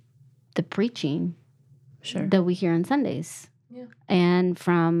from the preaching that we hear on Sundays. Yeah. And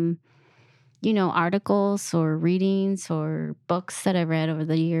from, articles or readings or books that I've read over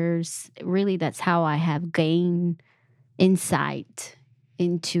the years. Really, that's how I have gained insight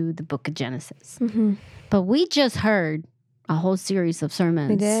into the book of Genesis. Mm-hmm. But we just heard a whole series of sermons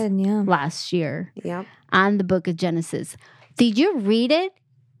We did, yeah. last year Yep. on the book of Genesis. Did you read it?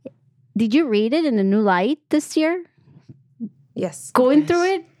 Did you read it in a new light this year? Yes. Going through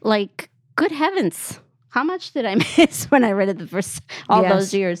it? Like, good heavens. How much did I miss when I read it the first all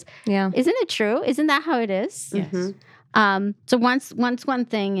those years? Yeah. Isn't it true? Isn't that how it is? Yes. Mhm. So once one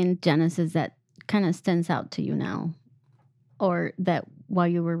thing in Genesis that kind of stands out to you now, or that while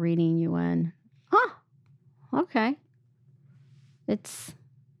you were reading you went, okay.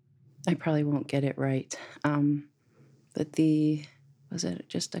 I probably won't get it right. But was it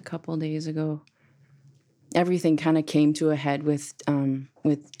just a couple days ago? Everything kind of came to a head with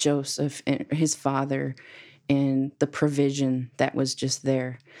Joseph and his father, and the provision that was just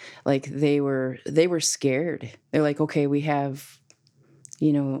there. Like they were scared. They're like, okay, we have,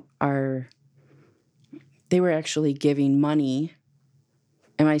 they were actually giving money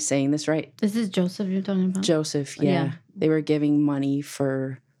Am I saying this right? This is Joseph you're talking about? Joseph, yeah. Yeah. They were giving money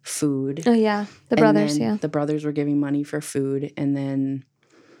for food. Oh yeah, the And brothers. then Yeah. The brothers were giving money for food. And then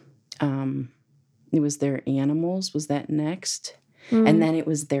it was their animals. Was that next? And then it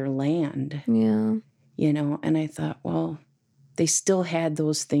was their land, Yeah. you know. And I thought, well, they still had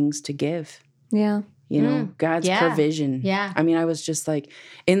those things to give. Yeah. You know, God's Yeah. provision. Yeah. I mean, I was just like,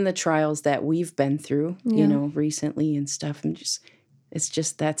 in the trials that we've been through, Yeah. you know, recently and stuff, and just, it's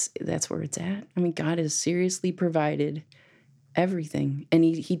just, that's where it's at. I mean, God has seriously provided everything. And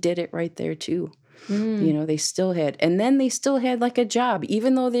he did it right there too. You know, they still had, and then they still had like a job,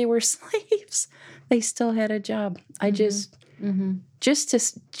 even though they were slaves, they still had a job. I just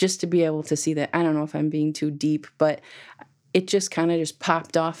to be able to see that, I don't know if I'm being too deep, but it just kind of just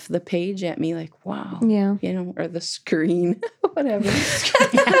popped off the page at me like, wow, Yeah. you know, or the screen, whatever. You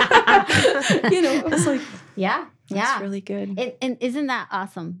know, it was like, Yeah. that's really good. And isn't that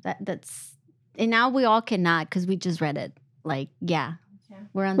awesome? That's and now we all cannot because we just read it. Like,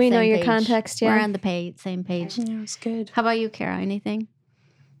 we're on the We same know your page. context, We're yeah. on the same page. Yeah, it's good. How about you, Kara? Anything?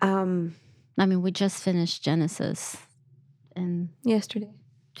 Um, I mean, we just finished Genesis and Yesterday.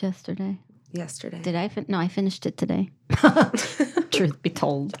 yesterday. yesterday. Did I? No, I finished it today. Truth be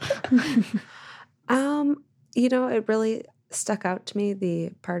told. You know, it really stuck out to me, the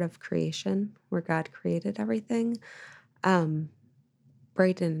part of creation where God created everything. Brayden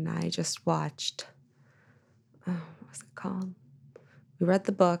and I just watched, what was it called? We read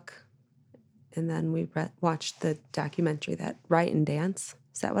the book, and then we watched the documentary, that Riot and Dance.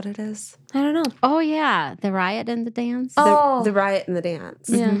 Is that what it is? I don't know. Oh yeah, the riot and the dance. Oh. The Riot and the Dance.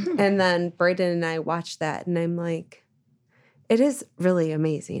 Yeah. And then Brayden and I watched that, and I'm like, it is really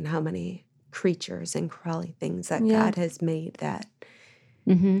amazing how many creatures and crawly things that Yeah. God has made that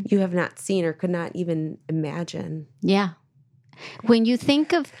Mm-hmm. you have not seen or could not even imagine. Yeah. When you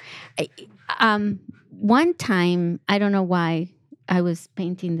think of, one time, I don't know why, I was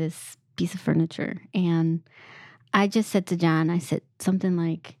painting this piece of furniture and I just said to John, I said something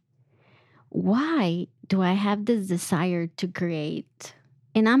like, why do I have this desire to create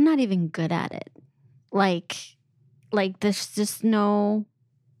and I'm not even good at it? Like there's just no,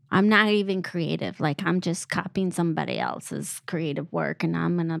 I'm not even creative. Like I'm just copying somebody else's creative work and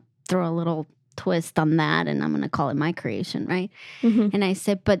I'm going to throw a little twist on that and I'm going to call it my creation, right? Mm-hmm. And I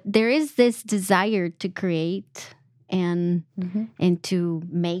said, but there is this desire to create and to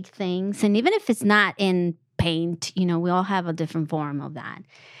make things. And even if it's not in paint, you know, we all have a different form of that.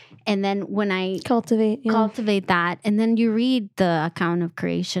 And then when I Cultivate. Yeah. cultivate that, and then you read the account of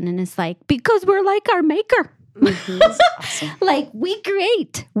creation and it's like, because we're like our maker. That's awesome. Like we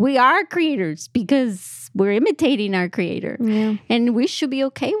create, we are creators because we're imitating our creator. Yeah. And we should be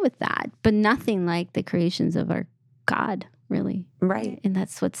okay with that, but nothing like the creations of our God, really. Right. And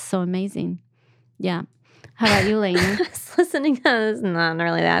that's what's so amazing. Yeah. How about you, Lainey? I was listening to this, not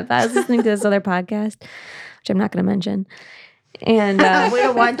really that, but I was listening to this other podcast, which I'm not going to mention. And we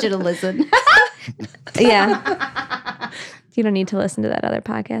don't want you to listen. yeah, you don't need to listen to that other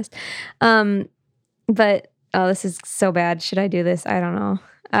podcast. But oh, this is so bad. Should I do this? I don't know.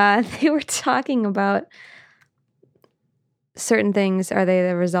 They were talking about certain things. Are they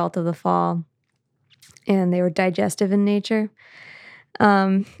the result of the fall? And they were digestive in nature.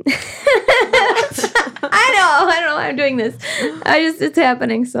 I don't know why I'm doing this. It's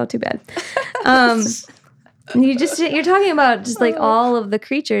happening. So too bad. You're talking about just like all of the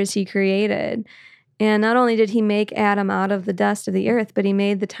creatures he created. And not only did he make Adam out of the dust of the earth, but he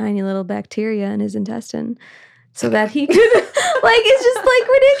made the tiny little bacteria in his intestine so that he could, like, it's just like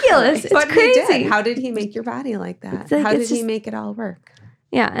ridiculous. It's But crazy. he did. How did he make your body like that? It's like- How did it's he just- make it all work?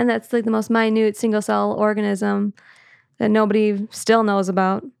 Yeah, and that's like the most minute single cell organism that nobody still knows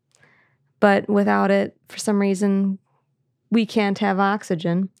about. But without it, for some reason, we can't have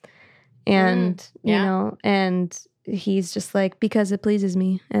oxygen. And, you yeah. know, and he's just like, because it pleases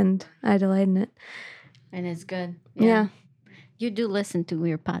me and I delight in it. And it's good. Yeah. You do listen to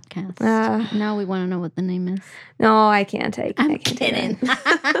your podcast. Uh, Now we want to know what the name is. No, I can't take I'm I can't do kidding.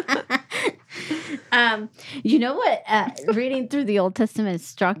 that. You know what? Reading through the Old Testament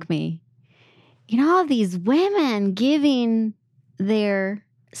struck me. You know, all these women giving their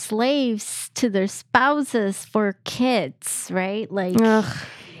slaves to their spouses for kids, right? Like, Ugh,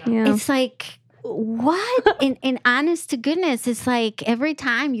 yeah. it's like, what? and honest to goodness, it's like every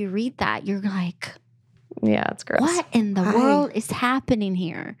time you read that, you're like, Yeah, it's gross. what in the world is happening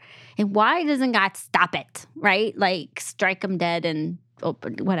here? And why doesn't God stop it? Right? Like strike them dead and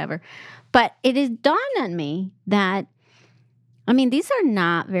whatever. But it has dawned on me that, I mean, the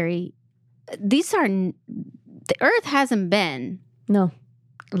earth hasn't been No.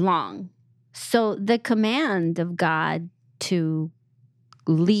 long. So the command of God to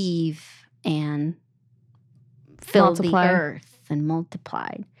leave and fill Multiply. the earth and multiply,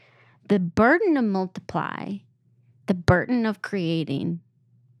 the burden of multiply, the burden of creating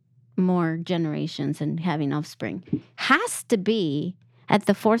more generations and having offspring has to be at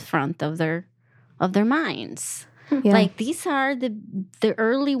the forefront of their minds. Yeah. Like these are the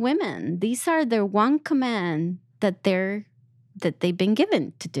early women. These are their one command that they've been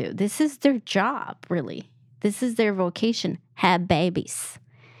given to do. This is their job, really. This is their vocation. Have babies,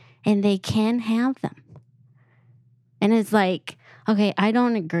 and they can have them. And it's like, okay, I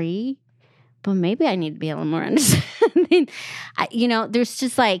don't agree, but maybe I need to be a little more understanding. There's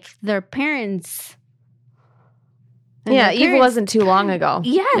just like their parents. and Yeah, their Eve parents- wasn't too long ago.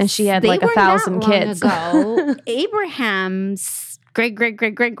 Yes, And she had they like were 1,000 not long kids. ago. Abraham's great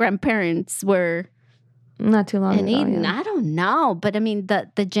grandparents were, Not too long and ago. Eden. Yeah. I don't know, but I mean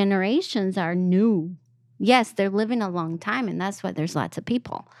the generations are new. Yes, they're living a long time, and that's why there's lots of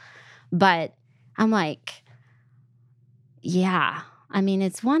people. But I'm like, yeah. I mean,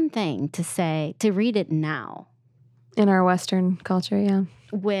 it's one thing to read it now In our Western culture, yeah.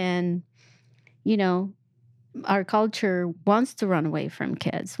 when, our culture wants to run away from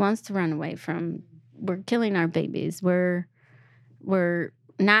kids, wants to run away from, we're killing our babies. We're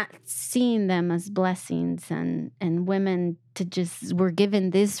not seeing them as blessings and women we're given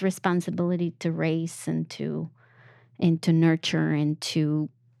this responsibility to raise and to nurture and to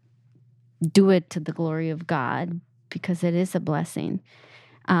do it to the glory of God because it is a blessing.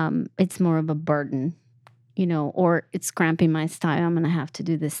 It's more of a burden, or it's cramping my style. I'm going to have to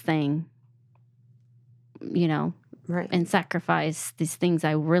do this thing, Right. and sacrifice these things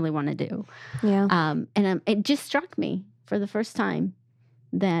I really want to do. Yeah. It just struck me for the first time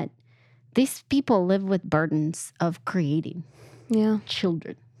that these people live with burdens of creating Yeah.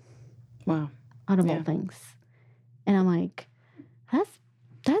 children Wow. out of all Yeah. things. And I'm like,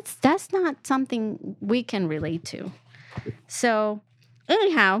 that's not something we can relate to. So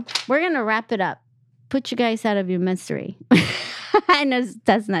anyhow, we're going to wrap it up. Put you guys out of your misery. I know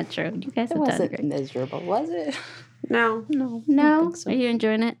that's not true. You guys It have done wasn't great. miserable, was it? No. No. No? think so. Are you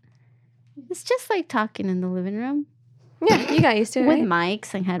enjoying it? It's just like talking in the living room Yeah, you got used to it, with right?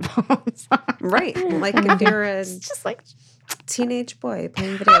 mics and headphones on. Right. Like if you're a It's just like, teenage boy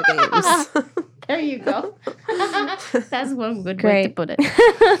playing video games. there you go. That's one good Great. way to put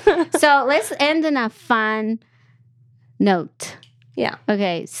it. So let's end on a fun note. Yeah.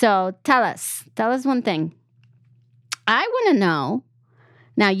 Okay, so tell us one thing. I want to know.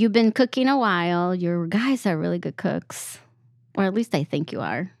 Now, you've been cooking a while. Your guys are really good cooks, or at least I think you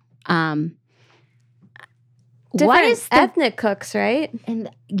are. What Different is the ethnic cooks, right? and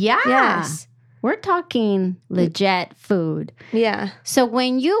yeah, Yes. we're talking legit food. Yeah. So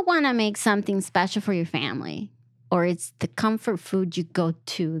when you want to make something special for your family, or it's the comfort food you go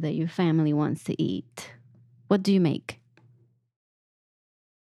to that your family wants to eat, what do you make?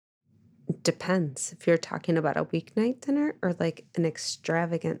 Depends if you're talking about a weeknight dinner or like an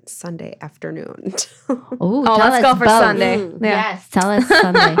extravagant Sunday afternoon. Oh, Oh, let's go for Sunday. Mm. Yeah. Yes, tell us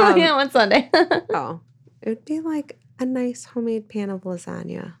Sunday. Yeah, one Sunday. Oh, it would be like a nice homemade pan of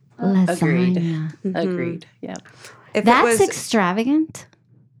lasagna. Agreed. Lasagna. Mhm. Agreed. Yeah. If That's it was, extravagant.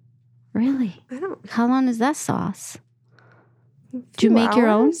 Really? I don't. How long is that sauce? Do few you make your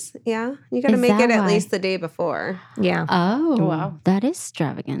own? hours. Yeah, you got to Is make that it at why? least the day before. Yeah. Oh, Wow. That is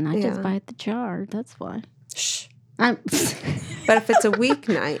extravagant. I just Yeah. buy the jar. That's why. Shh. I'm But if it's a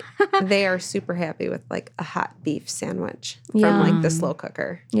weeknight, they are super happy with like a hot beef sandwich from like Yum. the slow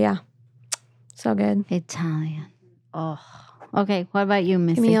cooker. Yeah. So good. Italian. Oh. Okay, what about you,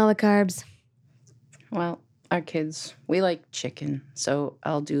 Missy? Give me all the carbs. Well, our kids, we like chicken. So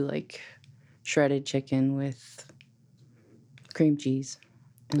I'll do like shredded chicken with cream cheese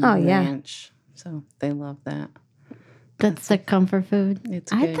and Oh, yeah. ranch. So they love that. That's the comfort food.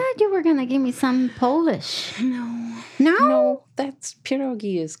 It's I good. thought you were gonna give me some Polish. No. No? No, that's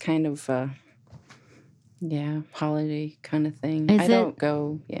pierogi is kind of holiday kind of thing. Is I it?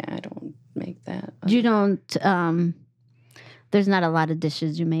 don't make that. You don't there's not a lot of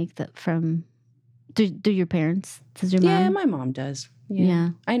dishes you make that from do your parents? Does your Yeah, mom? my mom does. Yeah.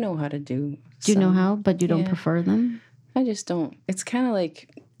 I know how to do. Do you know some. how, but you don't Yeah. prefer them? I just don't. It's kind of like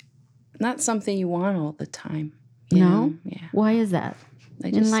not something you want all the time. No? know? Yeah. Why is that?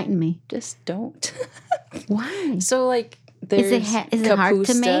 I just Enlighten me. just don't. Why? So like there's Is it hard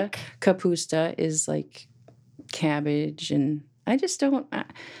to make? Kapusta is like cabbage and I just don't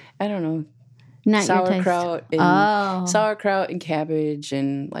I don't know. Not your taste. Sauerkraut and Oh. sauerkraut and cabbage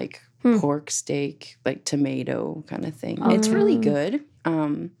and like Hmm. pork steak, like tomato kind of thing. It's really Oh. good.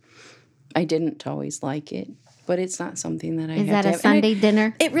 I didn't always like it, but it's not something that I Is have that to a have. And Sunday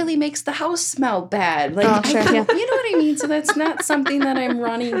dinner? It really makes the house smell bad. Like, Oh, sure, yeah. you know what I mean? So that's not something that I'm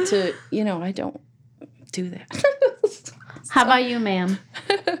running to, I don't do that. How about you, ma'am?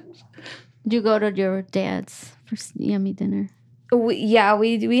 Do you go to your dad's for yummy dinner? We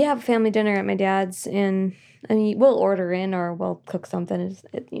have family dinner at my dad's, and I mean we'll order in or we'll cook something,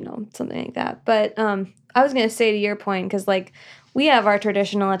 something like that. But I was gonna say to your point, because like we have our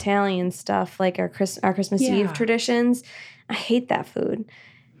traditional Italian stuff, like our Christmas Eve traditions. I hate that food.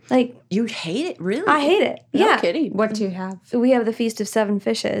 Like, You hate it, really? I hate it. No Yeah, kidding. What do you have? we have the Feast of Seven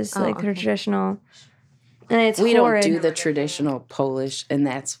Fishes, Oh, like the okay. traditional, and it's We horrid. don't do the traditional Polish, and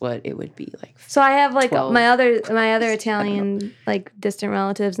that's what it would be like. So I have like 12. my other Italian like distant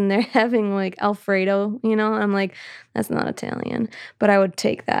relatives, and they're having like Alfredo. I'm like, that's not Italian, but I would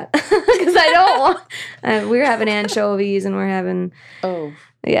take that because I don't want. We're having anchovies, and we're having Oh,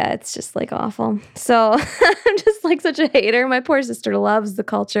 yeah, it's just like awful. So I'm just like such a hater. My poor sister loves the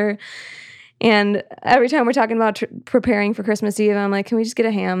culture, and every time we're talking about preparing for Christmas Eve, I'm like, can we just get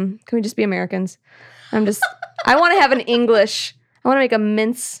a ham? Can we just be Americans? I want to have an English. I want to make a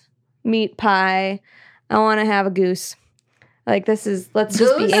mince meat pie. I want to have a goose. Like let's just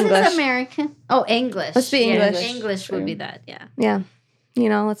be English. Is American. Oh, English. Let's be Yeah, English. English would be that, yeah. Yeah.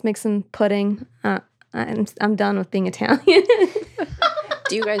 Let's make some pudding. I'm done with being Italian.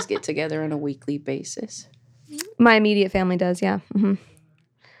 do you guys get together on a weekly basis? My immediate family does, yeah. Mm-hmm.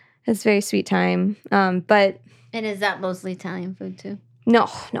 It's very sweet time. But And is that mostly Italian food, too? no.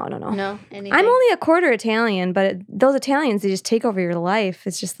 No? Anything? I'm only a quarter Italian, but those Italians, they just take over your life.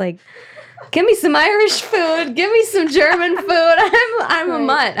 It's just like, give me some Irish food, give me some German food. I'm a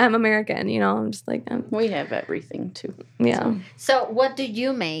mutt. I'm American, I'm just like, We have everything, too. yeah. So what do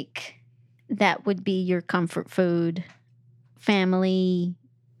you make that would be your comfort food? Family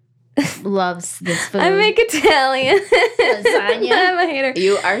loves this food. I make Italian. Lasagna? I'm a hater.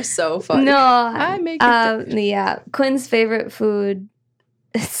 You are so funny. No, I make it. yeah. Quinn's favorite food.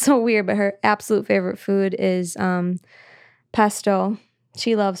 It's so weird, but her absolute favorite food is pesto.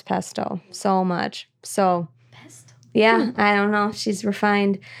 She loves pesto so much. So, yeah, I don't know. She's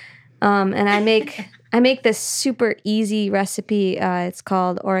refined. And I make this super easy recipe. It's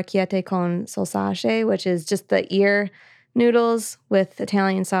called orecchiette con salsicce, which is just the ear noodles with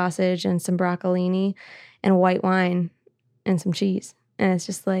Italian sausage and some broccolini and white wine and some cheese. And it's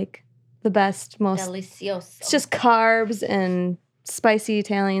just like the best, most... Delicioso. It's just carbs and spicy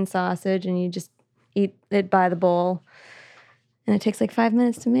Italian sausage, and you just eat it by the bowl. And it takes like 5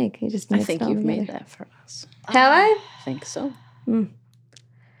 minutes to make. You just I mix think it all you've made together. that for us. Have I? I think so. You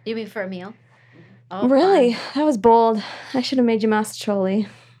mean for a meal? Oh, Really? fun. That was bold. I should have made you masticcioli.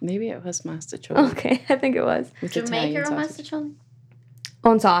 Maybe it was mastacholi. Okay, I think it was. With Jamaica or Italian sausage. masticcioli?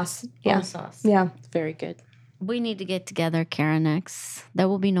 Own sauce. Yeah. Own sauce. Yeah. Very good. We need to get together, Kara, next. There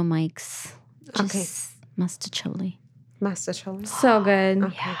will be no mics. Okay. Just masticcioli. Masticcioli. So good.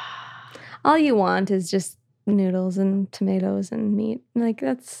 Okay. All you want is just noodles and tomatoes and meat. Like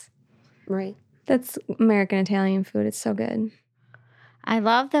that's Right. American Italian food. It's so good. I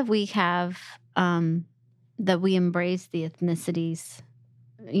love that we have, that we embrace the ethnicities,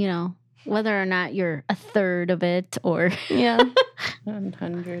 whether or not you're a third of it or... Yeah.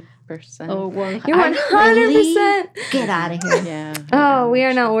 100%. You're 100%. Get out of here. Yeah. Oh, we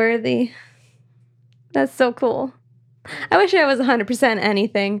are not worthy. That's so cool. I wish I was 100%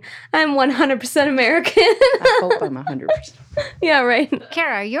 anything. I'm 100% American. I hope I'm 100%. Yeah, right.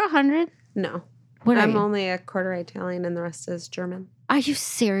 Kara, you're 100? No. What are I'm you? only a quarter Italian and the rest is German. Are you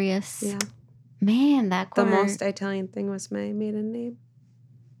serious? Yeah. Man, that The quarter... most Italian thing was my maiden name.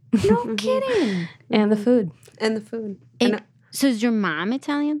 No kidding. And the food. And the food. And- And So is your mom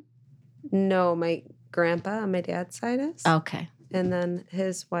Italian? no, my grandpa on my dad's side is. Okay. And then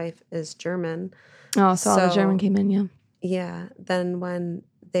his wife is German. Oh, so all the So- German came in, yeah. Yeah. Then when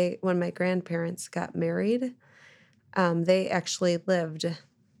my grandparents got married, they actually lived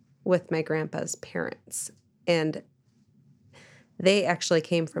with my grandpa's parents. And they actually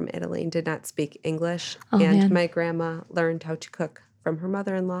came from Italy and did not speak English. Oh, and man. my grandma learned how to cook from her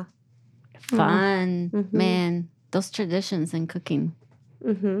mother-in-law. Fun. Mhm. Man, those traditions and cooking.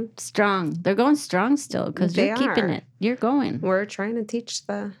 Mm-hmm. Strong. They're going strong still because They you're keeping are. it. You're going. We're trying to teach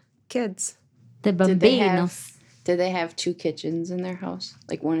the kids. The Did they bambinos. Did they have two kitchens in their house?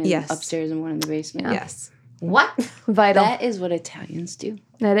 Like one in Yes. upstairs and one in the basement? Yes. What? Vital. That is what Italians do.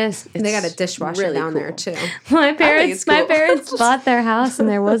 That is. They got a It's dishwasher really down there cool. too. My parents, it's cool. bought their house and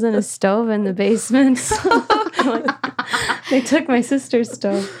there wasn't a stove in the basement. So, they took my sister's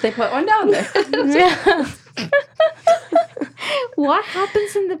stove. They put one down there. Yeah. what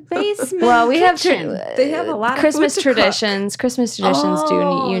happens in the basement? Well, we have kitchen? They have a lot of Christmas food to cook. traditions. Christmas traditions do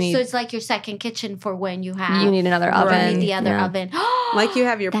you need So it's like your second kitchen for when you have. you need another you oven. need the other Yeah. oven. Like you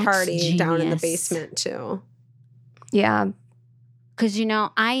have your That's party down in the genius. basement too. Yeah. Because,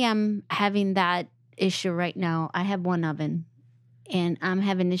 I am having that issue right now. I have one oven, and I'm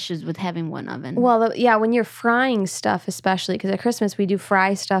having issues with having one oven. Well, yeah, when you're frying stuff, especially because at Christmas we do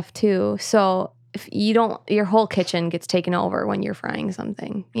fry stuff too. So if you don't, your whole kitchen gets taken over when you're frying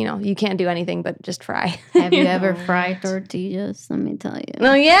something. You can't do anything but just fry. have you ever fried tortillas? Let me tell you.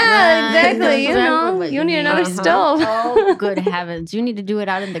 No, yeah, exactly. Exactly what You you need need. another Uh-huh. stove. Oh, good heavens. You need to do it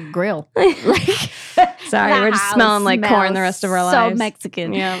out in the grill. Sorry, we're just smelling like corn the rest of our lives. So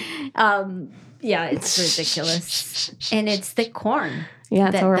Mexican. Yeah. Yeah, it's ridiculous. And it's the corn Yeah,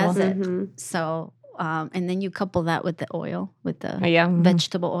 it's that horrible. does it. Mhm. So, and then you couple that with the oil, with the Yeah.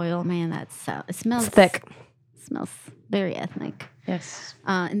 vegetable oil. Man, it smells It's thick. Smells very ethnic. Yes.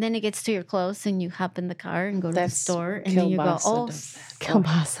 And then it gets to your clothes, and you hop in the car and go to the That's store, and then you go, kielbasa oh, does that.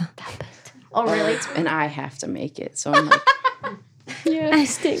 Kielbasa. stop it. Oh, really? And I have to make it. So I'm like, I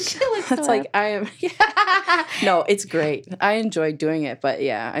stink. that's like, I am. No, it's great. I enjoy doing it. But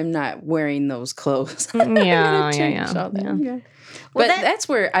yeah, I'm not wearing those clothes. Yeah, Change yeah. all that. Yeah. Okay. Well, But that's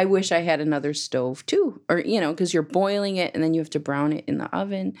where I wish I had another stove too. Or, because you're boiling it and then you have to brown it in the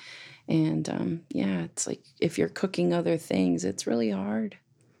oven. And it's like if you're cooking other things, it's really hard.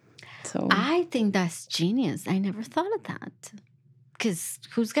 So I think that's genius. I never thought of that. Because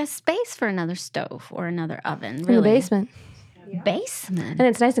who's got space for another stove or another oven? Really? In the basement. Basement. And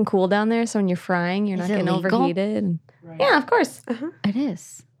it's nice and cool down there, so when you're frying, you're Is not it getting legal? overheated. And- Yeah, of course. It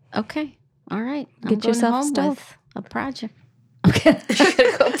is. Okay. All right. I'm Get going yourself a home stove. with a project. Okay.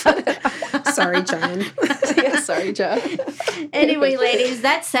 Sorry, John. yeah, sorry, John. Anyway, ladies,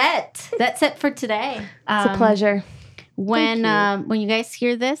 that's it. That's it for today. It's a pleasure. When you guys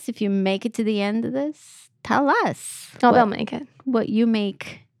hear this, if you make it to the end of this, tell us Oh, they'll make it. what you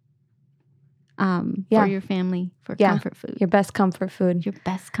make Yeah. for your family for Yeah. comfort food. Your best comfort food. Your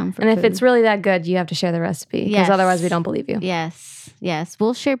best comfort And food. if it's really that good, you have to share the recipe. Because Yes. otherwise, we don't believe you. Yes.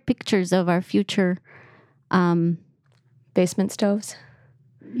 We'll share pictures of our future. Basement stoves.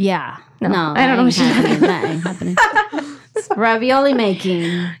 Yeah. No, No, I don't know what that she's ain't happening. That ain't happening. Ravioli making.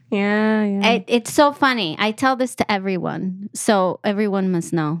 Yeah. It's so funny. I tell this to everyone. So everyone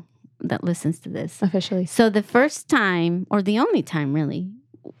must know that listens to this. Officially. So the first time, or the only time really,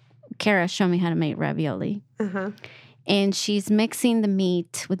 Kara showed me how to make ravioli. Uh-huh. And she's mixing the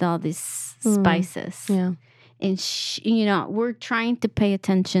meat with all these spices. Yeah. And, we're trying to pay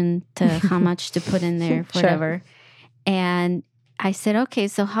attention to how much to put in there, Sure. whatever. And I said, okay,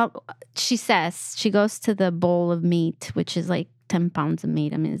 so she says, she goes to the bowl of meat, which is like 10 pounds of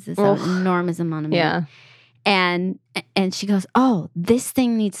meat. I mean, it's this enormous amount of meat. Yeah. And she goes, oh, this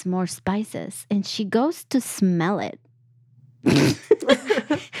thing needs more spices. And she goes to smell it.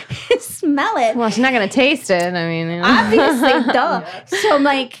 Smell it. Well, she's not going to taste it. I mean, Obviously, duh. So I'm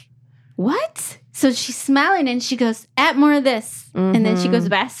like, what? So she's smelling and she goes, add more of this. And then she goes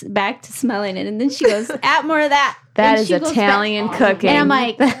back to smelling it. And then she goes, add more of that. That And is she goes Italian back. cooking. And I'm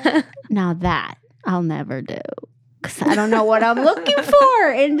like, now that I'll never do. Because I don't know what I'm looking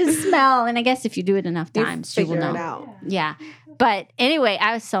for in the smell. And I guess if you do it enough times, you will Figure know. it out. Yeah. But anyway,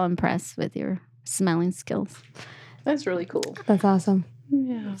 I was so impressed with your smelling skills. That's really cool. That's awesome.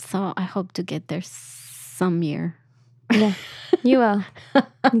 Yeah. So I hope to get there some year. Yeah. You will.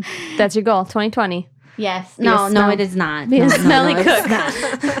 That's your goal, 2020. Yes. Be a No, smell- it is not. be a smelly it's cook.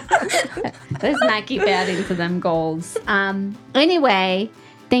 not. Let's not keep adding to them goals. Anyway,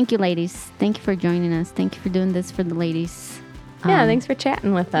 thank you, ladies. Thank you for joining us. Thank you for doing this for the ladies. Yeah, thanks for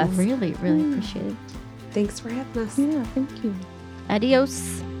chatting with us. Really, really appreciate it. Thanks for having us. Yeah, thank you.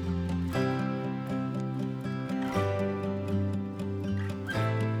 Adios.